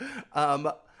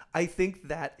 I think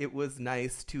that it was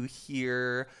nice to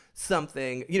hear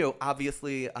something,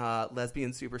 obviously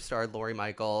lesbian superstar Lori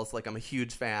Michaels, like I'm a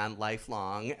huge fan,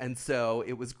 lifelong. And so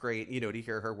it was great, to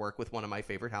hear her work with one of my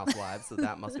favorite housewives. So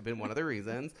that must have been one of the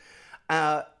reasons.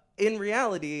 In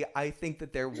reality, I think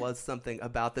that there was something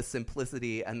about the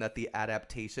simplicity and that the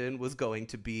adaptation was going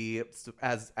to be,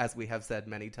 as we have said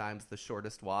many times, the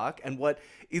shortest walk. And what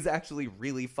is actually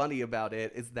really funny about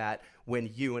it is that when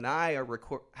you and I are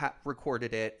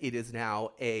recorded it, it is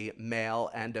now a male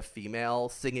and a female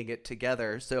singing it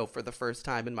together. So for the first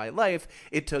time in my life,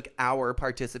 it took our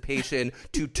participation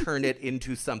to turn it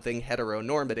into something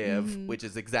heteronormative, which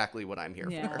is exactly what I'm here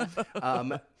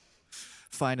for.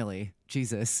 Finally,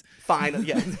 Jesus. Fine,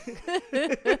 yeah.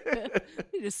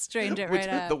 You just strained it right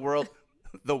up.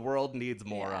 The world needs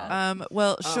more of.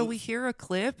 Well, shall we hear a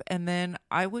clip? And then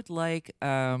I would like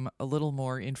a little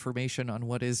more information on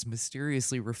what is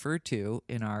mysteriously referred to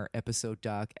in our episode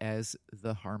doc as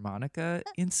the harmonica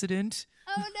incident.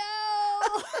 Oh,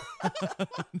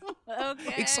 no.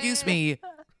 Okay. Excuse me,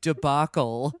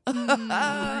 debacle.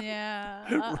 Yeah.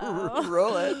 Uh-oh.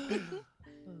 Roll it.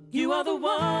 You are the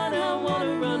one I want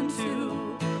to run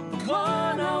to, the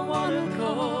one I want to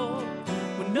call.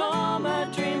 When all my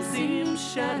dreams seem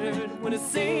shattered, when it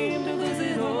seemed to lose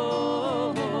it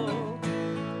all.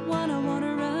 One I want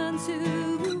to run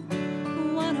to,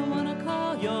 one I want to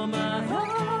call. You're my heart.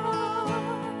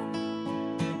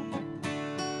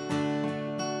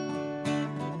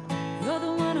 You're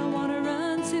the one I want to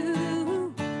run to,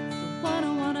 the one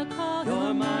I want to call.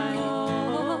 You're my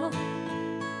all.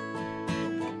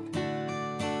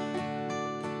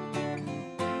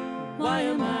 Why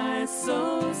am I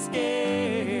so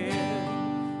scared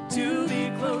to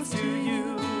be close to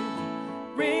you,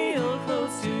 real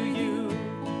close to you,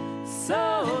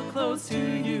 so close to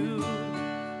you,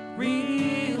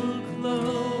 real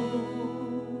close?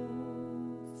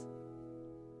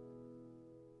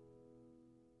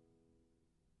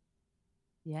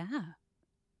 Yeah.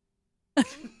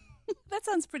 That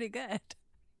sounds pretty good.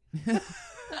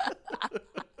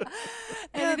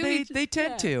 Yeah, they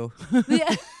tend to.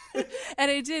 Yeah. And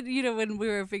I did, when we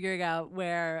were figuring out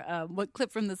what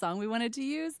clip from the song we wanted to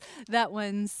use, that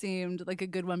one seemed like a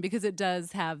good one because it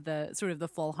does have the sort of the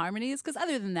full harmonies. Because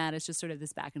other than that, it's just sort of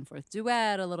this back and forth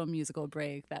duet, a little musical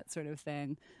break, that sort of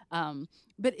thing.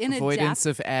 But in avoidance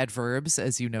of adverbs,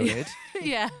 as you noted.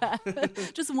 Yeah,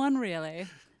 just one really.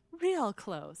 Real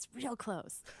close.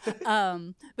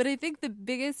 But I think the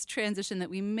biggest transition that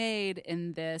we made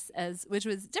in this, which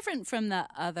was different from the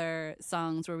other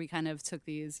songs where we kind of took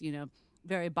these,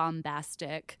 very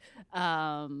bombastic,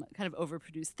 kind of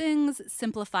overproduced things,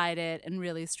 simplified it, and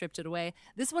really stripped it away.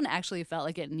 This one actually felt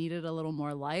like it needed a little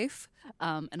more life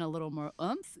and a little more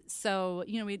oomph. So,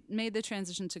 we made the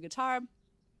transition to guitar,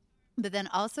 but then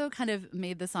also kind of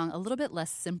made the song a little bit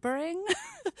less simpering.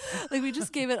 Like we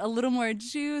just gave it a little more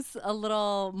juice, a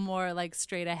little more like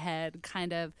straight ahead,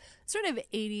 kind of sort of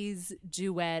 80s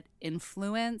duet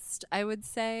influenced, I would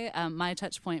say. My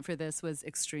touch point for this was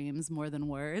Extremes More Than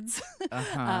Words,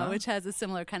 which has a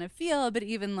similar kind of feel, but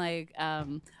even like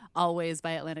Always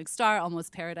by Atlantic Starr,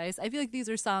 Almost Paradise. I feel like these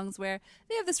are songs where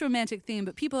they have this romantic theme,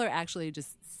 but people are actually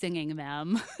just singing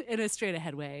them in a straight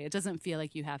ahead way. It doesn't feel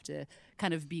like you have to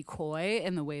kind of be coy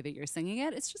in the way that you're singing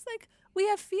it. It's just like, we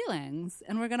have feelings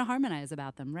and we're going to harmonize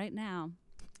about them right now.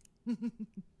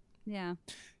 Yeah.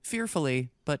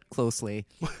 Fearfully, but closely.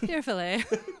 Fearfully,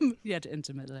 yet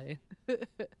intimately.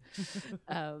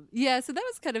 Yeah, so that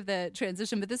was kind of the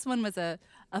transition, but this one was a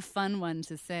fun one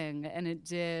to sing, and it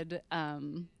did,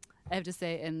 I have to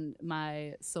say, in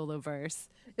my solo verse,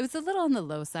 it was a little on the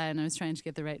low side, and I was trying to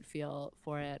get the right feel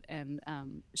for it, and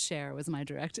Cher was my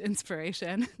direct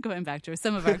inspiration, going back to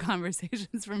some of our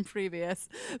conversations from previous,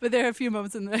 but there are a few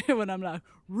moments in there when I'm like,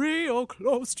 real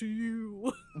close to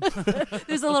you.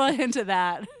 There's a little hint of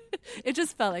that. It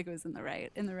just felt like it was in the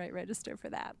right register for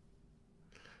that.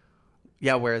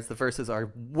 Yeah, whereas the verses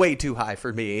are way too high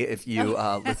for me if you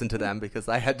listen to them, because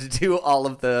I had to do all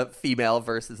of the female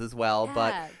verses as well. Yeah.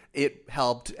 But it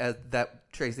helped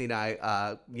that Tracy and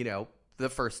I, the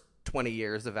first 20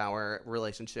 years of our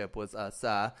relationship was us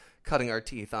cutting our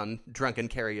teeth on drunken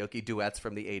karaoke duets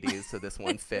from the 80s. So this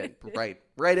one fit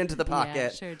right into the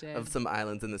pocket sure did. of some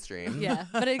Islands in the Stream. Yeah,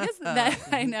 but I guess that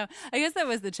I know. I guess that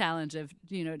was the challenge of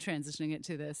transitioning it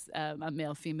to this a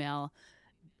male female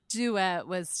duet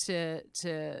was to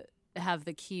have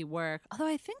the key work. Although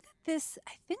I think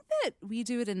that we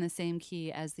do it in the same key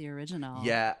as the original.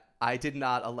 Yeah, I did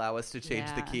not allow us to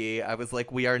change the key. I was like,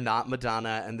 we are not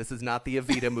Madonna, and this is not the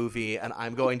Evita movie, and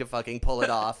I'm going to fucking pull it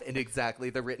off in exactly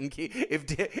the written key.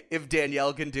 If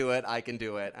Danielle can do it, I can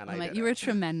do it, and I did. You were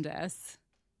tremendous.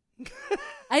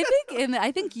 I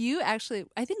think you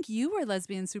were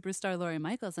lesbian superstar Lori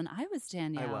Michaels, and I was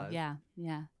Danielle. I was.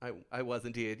 Yeah. I was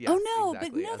indeed. Yes, Oh no,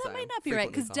 exactly, but no, as that I'm might not be right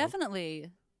frequently because called.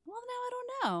 definitely. Well, now I don't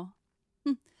know.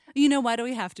 Why do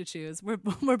we have to choose? We're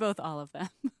both all of them.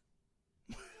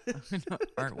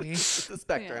 Aren't we? It's the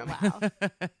spectrum. Yeah, wow.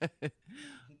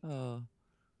 Oh.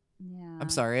 Yeah. I'm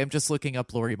sorry. I'm just looking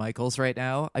up Lori Michaels right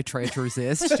now. I tried to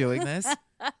resist doing this.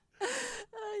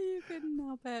 You couldn't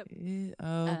help it.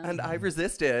 And I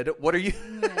resisted. What are you?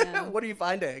 Yeah. What are you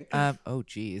finding? Oh,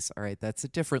 geez. All right. That's a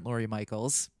different Lori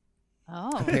Michaels, Oh.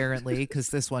 apparently, because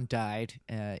this one died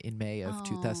in May of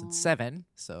 2007.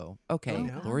 So, okay. Oh,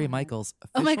 no. Lori Michaels'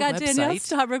 official Oh my God, website. Danielle,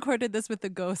 stop recorded this with the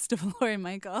ghost of Lori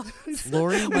Michaels.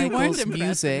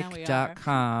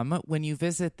 LoriMichaelsMusic.com. When you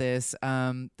visit this,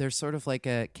 there's sort of like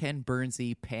a Ken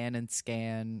Burnsy pan and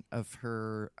scan of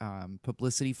her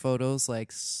publicity photos,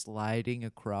 like sliding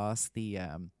across the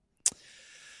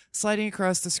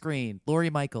screen. Lori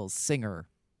Michaels, singer,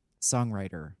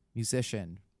 songwriter,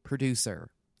 musician, producer,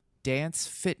 dance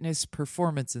fitness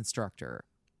performance instructor,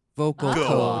 vocal Go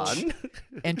coach, on.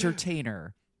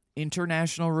 entertainer,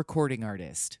 international recording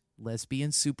artist, lesbian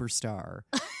superstar,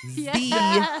 the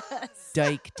Yes.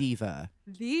 Dyke Diva,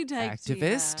 The Dyke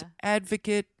activist, Diva.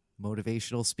 advocate,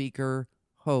 motivational speaker,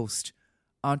 host,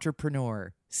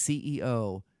 entrepreneur,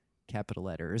 CEO, capital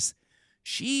letters.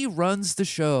 She runs the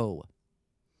show.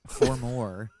 For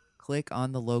more, click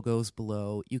on the logos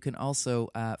below. You can also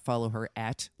follow her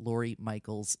at Lori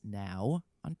Michaels Now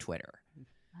on Twitter.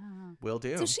 Oh. Will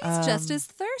do. So she's just as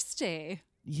thirsty.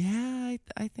 Yeah,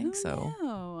 I think so.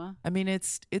 No. I mean,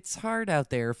 it's hard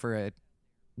out there for a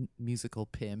musical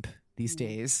pimp these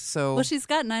days. So Well, she's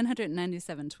got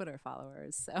 997 Twitter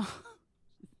followers, so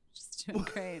she's doing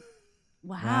great.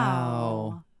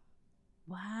 Wow.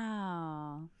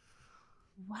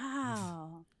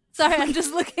 Sorry, I'm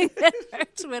just looking at her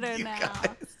Twitter now.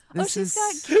 This She's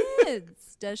is- got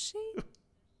kids. Does she?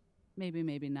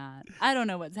 Maybe not. I don't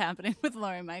know what's happening with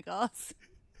Lori Michaels.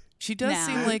 she does Nah.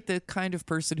 seem like the kind of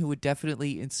person who would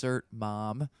definitely insert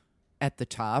mom at the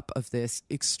top of this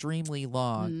extremely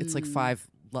long. It's like 5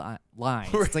 lines.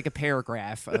 It's like a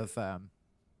paragraph of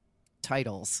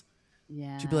titles.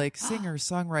 Yeah. She'd be like singer,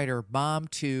 songwriter, mom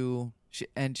to,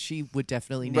 and she would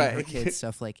definitely name her Right. kids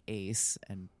stuff like Ace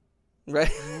and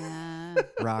Right. Yeah.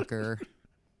 Rocker.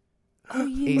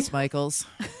 Oh, Ace Michaels.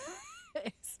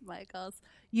 Ace Michaels.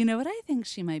 You know what I think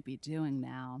she might be doing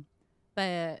now,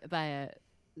 by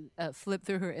a flip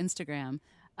through her Instagram,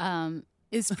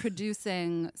 is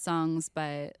producing songs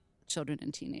by children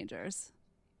and teenagers.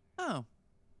 Oh.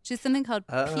 She has something called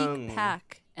Oh. Peak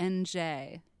Pack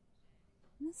NJ.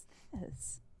 What is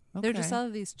this? They're just Okay. all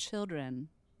of these children.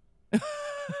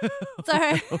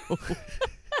 Sorry.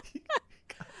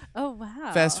 Oh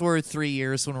wow. Fast forward 3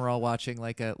 years when we're all watching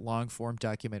like a long form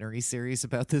documentary series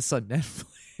about this on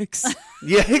Netflix.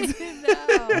 Yeah.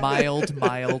 No.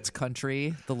 mild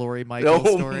country, the Lori Michaels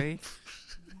Oh. story.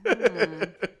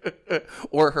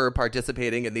 Or her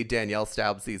participating in the Danielle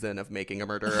Staub season of Making a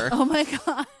Murderer. Oh my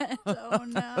god. Oh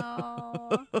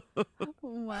no.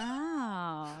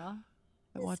 Wow.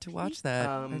 I want to watch that.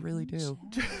 I really do.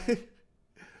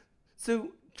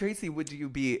 So, Tracy, would you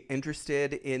be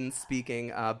interested in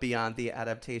speaking beyond the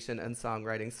adaptation and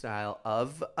songwriting style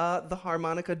of the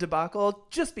harmonica debacle,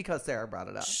 just because Sarah brought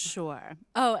it up? Sure.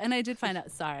 Oh, and I did find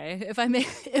out. Sorry, if I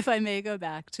may go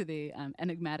back to the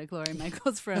enigmatic Lori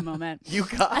Michaels for a moment. You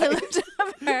I guys. looked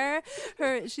up her.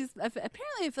 She's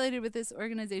apparently affiliated with this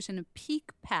organization,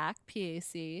 Peak Pack,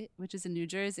 PAC, which is in New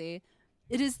Jersey.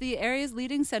 It is the area's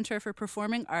leading center for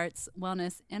performing arts,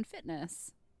 wellness, and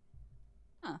fitness.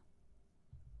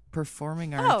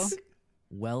 Performing Oh. arts,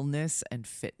 wellness, and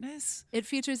fitness? It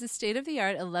features a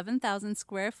state-of-the-art 11,000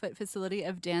 square foot facility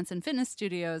of dance and fitness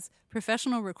studios,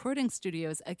 professional recording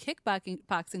studios, a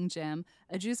kickboxing gym,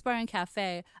 a juice bar and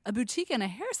cafe, a boutique and a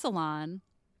hair salon.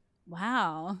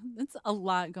 Wow, that's a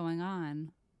lot going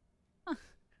on. Huh.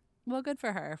 Well, good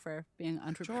for her for being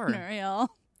entrepreneurial.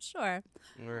 Sure.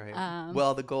 All right. Um,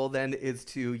 Well, the goal then is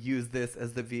to use this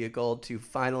as the vehicle to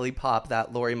finally pop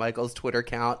that Lori Michaels Twitter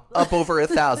count up over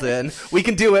 1,000. We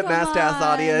can do it, Mass Ass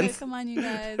audience. Come on, you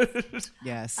guys.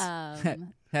 Yes.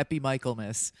 Um, Happy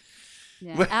Michaelmas.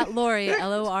 Yeah, at Lori,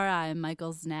 Lori,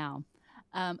 Michaels now.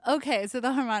 Okay, so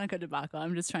the harmonica debacle.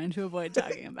 I'm just trying to avoid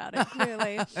talking about it,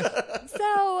 clearly.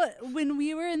 So when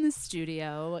we were in the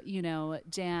studio, you know,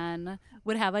 Dan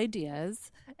would have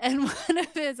ideas. And one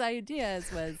of his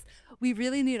ideas was, we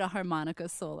really need a harmonica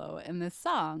solo in this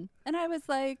song. And I was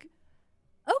like,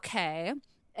 okay.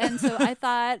 And so I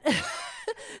thought,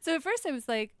 so at first I was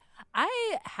like,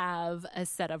 I have a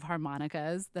set of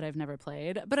harmonicas that I've never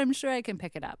played, but I'm sure I can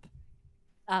pick it up.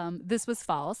 This was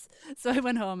false. So I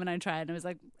went home and I tried and I was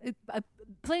like,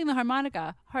 playing the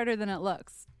harmonica harder than it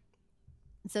looks.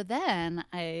 So then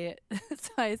I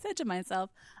said to myself,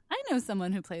 I know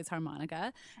someone who plays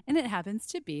harmonica, and it happens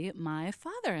to be my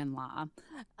father-in-law.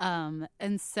 And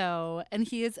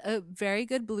he is a very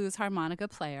good blues harmonica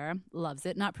player, loves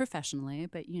it, not professionally,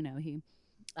 but you know, he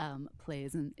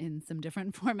plays in some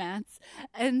different formats.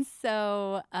 And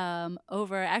so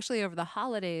over the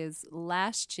holidays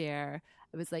last year,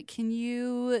 I was like, can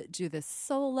you do this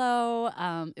solo?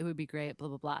 It would be great, blah,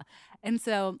 blah, blah. And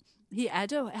so he had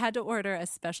to order a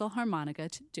special harmonica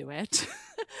to do it.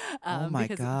 Oh my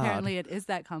because God. apparently it is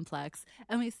that complex.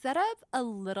 And we set up a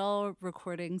little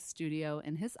recording studio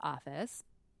in his office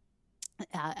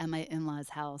at my in-laws'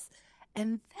 house.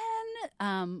 And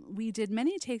then we did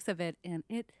many takes of it, and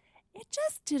it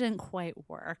just didn't quite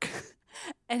work.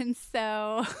 And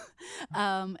so,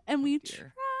 and we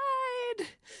tried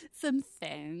some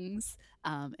things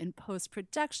in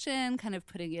post-production, kind of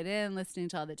putting it in, listening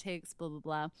to all the takes, blah, blah,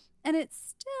 blah. And it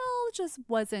still just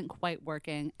wasn't quite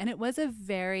working. And it was a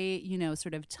very, you know,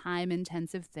 sort of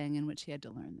time-intensive thing in which he had to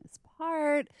learn this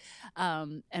part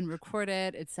and record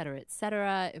it, et cetera, et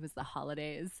cetera. It was the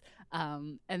holidays.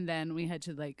 And then we had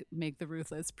to, like, make the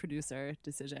ruthless producer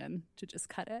decision to just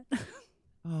cut it.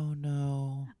 Oh,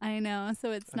 no. I know.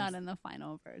 So it's not in the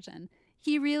final version.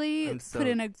 He really put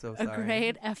in a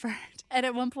great effort. And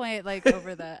at one point, like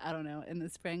over I don't know, in the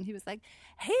spring, he was like,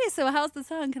 hey, so how's the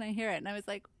song? Can I hear it? And I was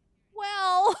like,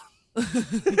 well.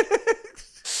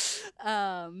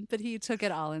 But he took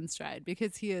it all in stride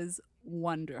because he is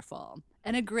wonderful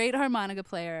and a great harmonica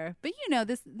player. But, you know,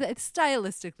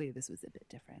 stylistically, this was a bit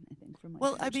different, I think, from what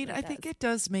Well, I mean, I think it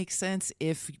does make sense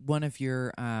if one of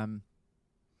your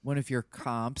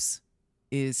comps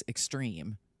is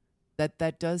extreme.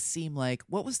 That does seem like,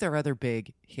 what was their other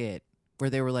big hit where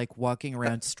they were like walking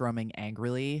around strumming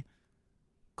angrily?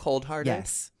 Cold Hearted?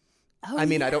 Yes. Oh, I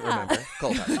mean, yeah. I don't remember.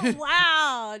 Cold Hearted.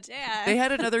 Wow, Dan. They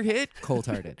had another hit, Cold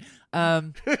Hearted.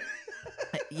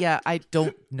 Yeah, I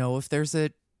don't know if there's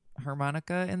a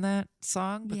harmonica in that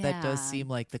song, but that does seem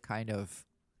like the kind of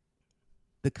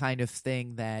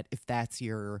thing that if that's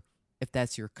your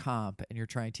comp and you're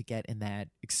trying to get in that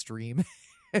extreme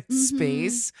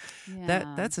space,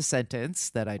 that's a sentence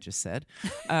that I just said.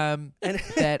 And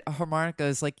that a harmonica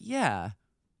is like, yeah,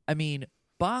 I mean,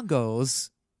 bongos,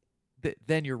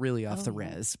 then you're really off the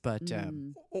res. But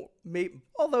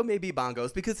although maybe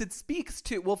bongos, because it speaks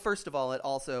to, well, first of all, it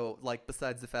also, like,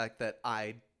 besides the fact that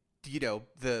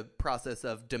the process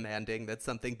of demanding that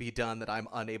something be done that I'm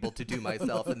unable to do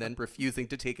myself and then refusing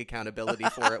to take accountability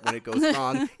for it when it goes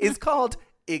wrong is called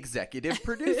executive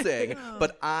producing.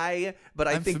 But I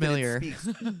think familiar. that it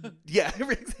speaks yeah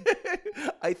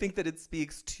I think that it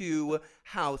speaks to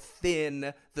how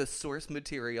thin the source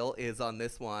material is on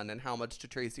this one, and how much, to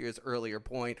Tracy's earlier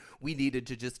point, we needed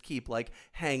to just keep like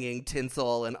hanging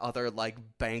tinsel and other like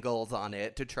bangles on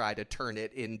it to try to turn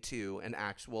it into an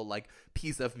actual like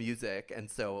piece of music. And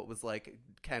so it was like,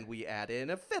 can we add in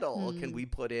a fiddle? Can we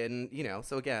put in,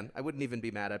 so again, I wouldn't even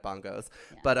be mad at bongos.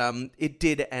 But it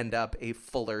did end up a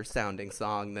fuller sounding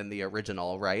song than the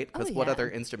original, right? Because what other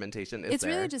instrumentation is it's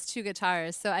there? Really just two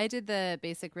guitars. So I did the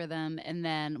basic rhythm, and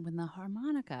then when the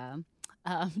harmonica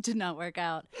did not work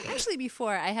out. Actually,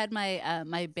 before I had my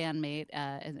bandmate,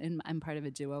 and I'm part of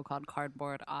a duo called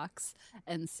Cardboard Ox,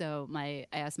 and so I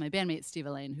asked my bandmate Steve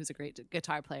Elaine, who's a great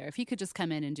guitar player, if he could just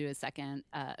come in and do a second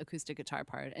acoustic guitar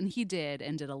part, and he did,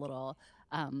 and did a little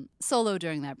solo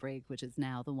during that break, which is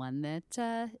now the one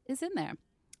that is in there.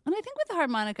 And I think with the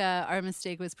harmonica, our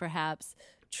mistake was perhaps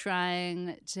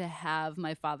trying to have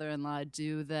my father-in-law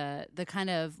do the kind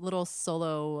of little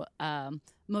solo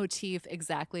motif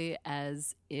exactly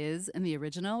as is in the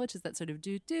original, which is that sort of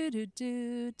do do do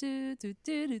do do do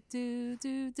do do do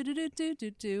do do do do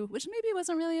do do, which maybe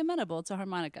wasn't really amenable to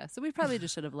harmonica. So we probably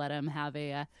just should have let him have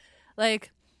a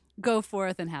go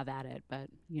forth and have at it. But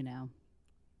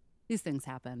these things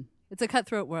happen. It's a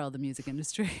cutthroat world, the music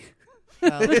industry.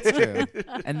 Well, that's true.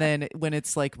 And then when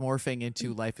it's like morphing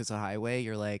into Life is a Highway,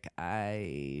 you're like,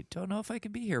 I don't know if I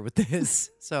can be here with this.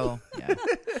 So, yeah.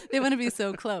 They want to be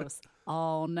so close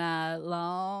all night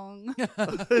long.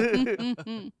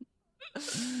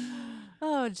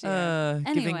 Oh, dear.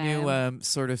 Giving Anyway. new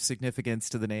sort of significance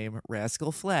to the name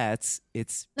Rascal Flatts,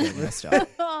 it's Danielle Starr.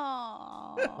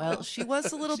 Aw. Well, she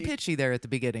was a little pitchy there at the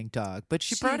beginning, dog, but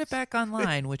she brought it back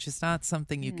online, which is not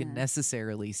something you can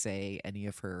necessarily say any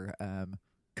of her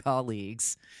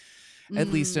colleagues, at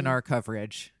least in our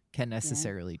coverage, can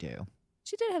necessarily do.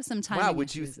 She did have some time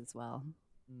issues as well.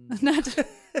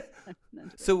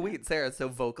 So wait, Sarah, so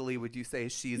vocally would you say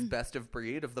she's best of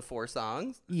breed of the 4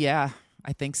 songs? Yeah,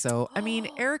 I think so. I mean,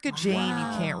 Erica Jane, you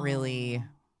can't really...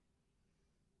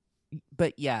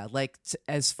 But yeah, like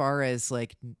as far as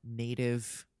like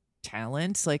native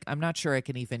talent, like I'm not sure I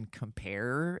can even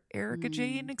compare Erica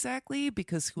Jane exactly,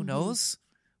 because who knows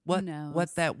what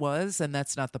that was, and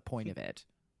that's not the point of it.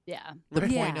 Yeah. The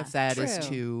point of that is true.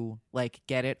 to like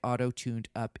get it auto-tuned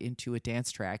up into a dance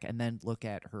track and then look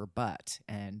at her butt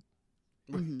and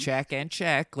check and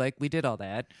check, like we did all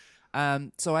that.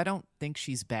 So I don't think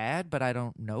she's bad, but I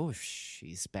don't know if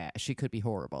she's bad. She could be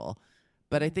horrible.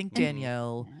 But I think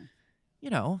Danielle,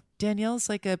 Danielle's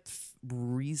like a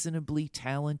reasonably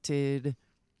talented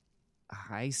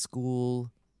high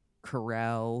school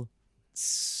chorale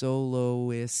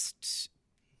soloist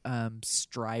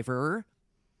striver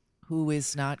who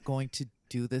is not going to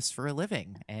do this for a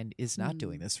living and is not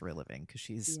doing this for a living because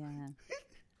she's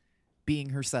being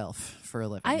herself for a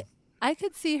living. I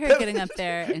could see her getting up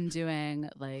there and doing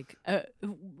like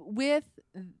with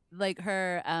like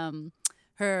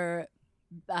her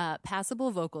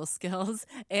passable vocal skills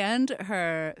and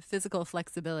her physical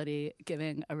flexibility,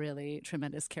 giving a really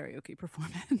tremendous karaoke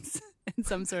performance in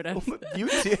some sort of You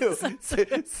do.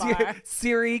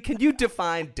 Siri, can you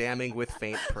define damning with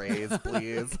faint praise,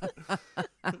 please?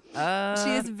 she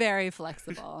is very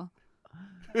flexible.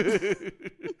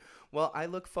 Well, I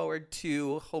look forward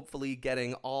to hopefully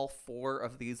getting all 4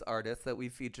 of these artists that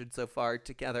we've featured so far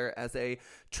together as a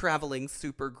traveling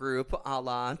supergroup, a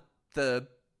la the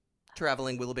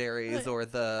Traveling Wilburys or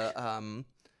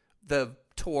the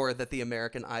tour that the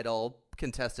American Idol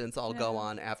contestants all go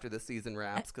on after the season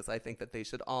wraps, because I think that they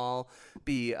should all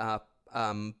be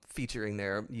featuring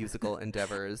their musical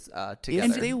endeavors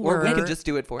together. If they or we were can just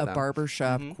do it for a them.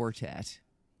 barbershop quartet,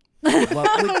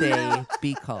 what would they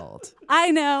be called?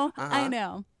 I know.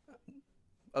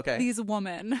 Okay. These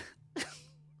women.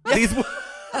 These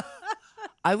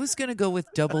I was going to go with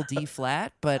double D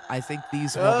flat, but I think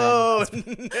these women... Oh,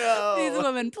 no. These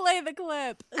women. Play the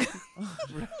clip.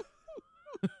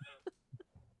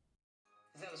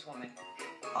 Those women.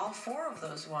 All 4 of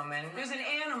those women. There's an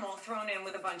animal thrown in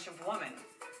with a bunch of women.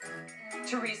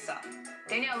 Teresa.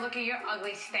 Danielle, look at your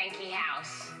ugly, stanky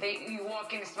house. You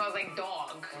walk in, it smells like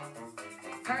dog.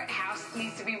 Her house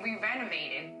needs to be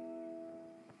re-renovated.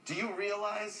 Do you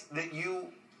realize that you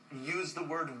use the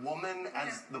word woman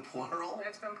as the plural?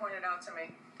 It's been pointed out to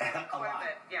me. A Quite lot. a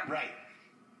bit, yeah. Right.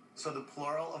 So the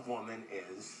plural of woman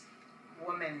is?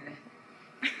 Woman.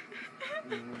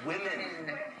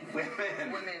 Women.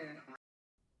 Women. Women.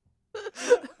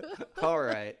 All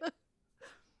right.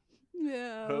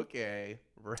 Yeah. Okay.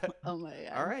 Oh my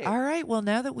God. All right. All right. Well,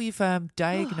 now that we've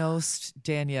diagnosed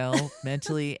Danielle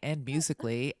mentally and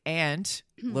musically and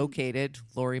located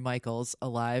Lori Michaels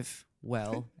alive,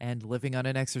 well, and living on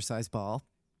an exercise ball,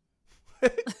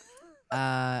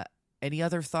 any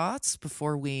other thoughts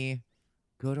before we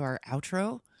go to our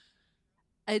outro?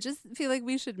 I just feel like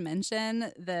we should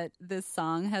mention that this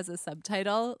song has a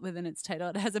subtitle within its title.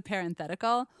 It has a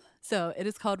parenthetical. So it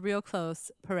is called Real Close,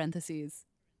 parentheses,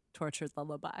 Tortured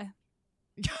Lullaby.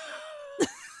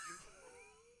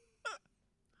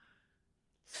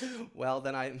 Well,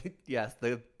 then yes,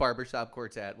 the barbershop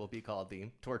quartet will be called the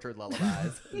Tortured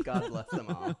Lullabies. God bless them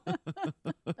all.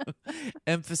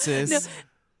 Emphasis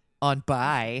on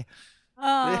by.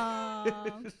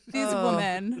 These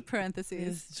women,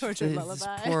 parentheses, tortured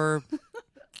lullaby.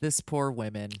 This poor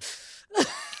women.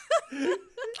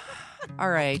 All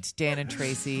right, Dan and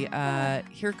Tracy,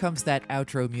 here comes that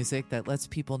outro music that lets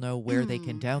people know where they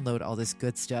can download all this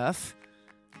good stuff.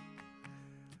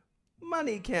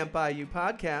 Money Can't Buy You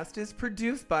podcast is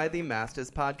produced by the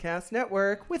Masters Podcast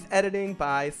Network with editing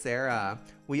by Sarah.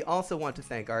 We also want to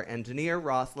thank our engineer,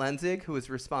 Ross Lenzig, who is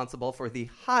responsible for the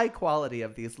high quality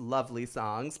of these lovely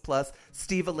songs, plus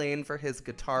Steve Elaine for his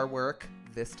guitar work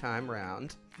this time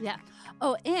round. Yeah.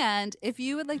 Oh, and if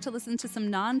you would like to listen to some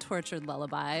non-tortured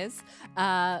lullabies,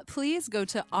 please go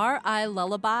to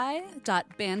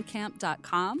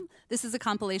rilullaby.bandcamp.com. This is a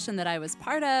compilation that I was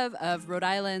part of Rhode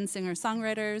Island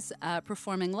singer-songwriters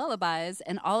performing lullabies,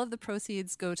 and all of the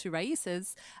proceeds go to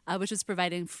Raíces, which is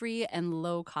providing free and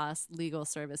low-cost legal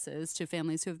services to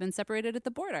families who have been separated at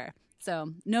the border.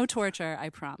 So no torture, I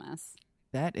promise.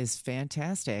 That is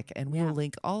fantastic. And we'll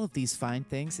link all of these fine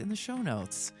things in the show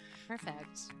notes.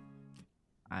 Perfect.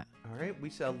 All right, we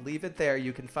shall leave it there.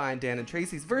 You can find Dan and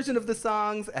Tracy's version of the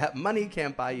songs at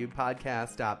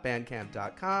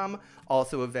moneycan'tbuyyoupodcast.bandcamp.com.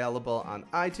 Also available on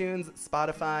iTunes,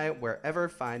 Spotify, wherever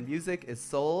fine music is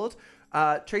sold.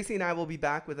 Tracy and I will be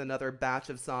back with another batch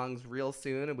of songs real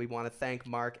soon, and we want to thank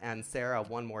Mark and Sarah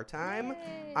one more time.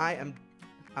 Yay. I am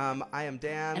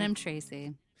Dan. And I'm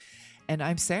Tracy. And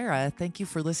I'm Sarah. Thank you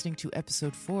for listening to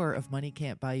episode 4 of Money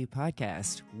Can't Buy You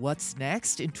podcast. What's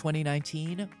next in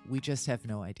 2019? We just have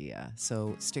no idea.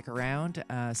 So stick around,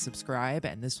 subscribe,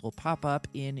 and this will pop up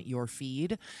in your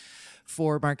feed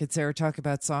for Mark and Sarah Talk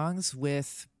About Songs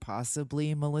with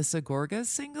possibly Melissa Gorga's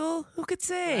single. Who could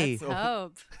say? Let's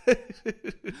hope.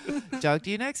 Talk to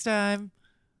you next time.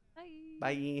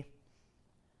 Bye.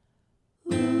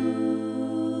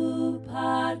 Ooh,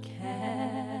 podcast.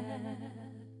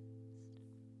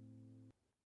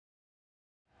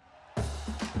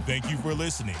 Thank you for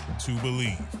listening to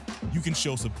Believe. You can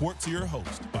show support to your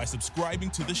host by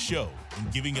subscribing to the show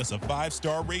and giving us a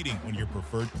 5-star rating on your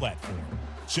preferred platform.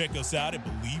 Check us out at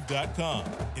Believe.com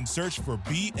and search for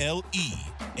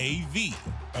BLEAV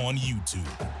on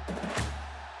YouTube.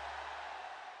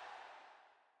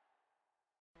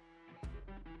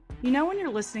 You know when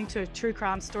you're listening to a true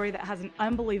crime story that has an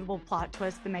unbelievable plot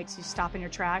twist that makes you stop in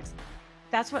your tracks?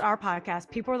 That's what our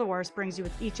podcast, People Are the Worst, brings you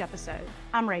with each episode.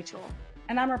 I'm Rachel.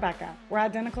 And I'm Rebecca. We're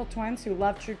identical twins who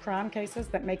love true crime cases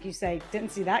that make you say,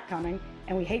 didn't see that coming,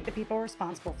 and we hate the people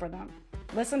responsible for them.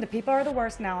 Listen to People Are the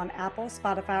Worst now on Apple,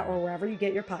 Spotify, or wherever you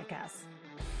get your podcasts.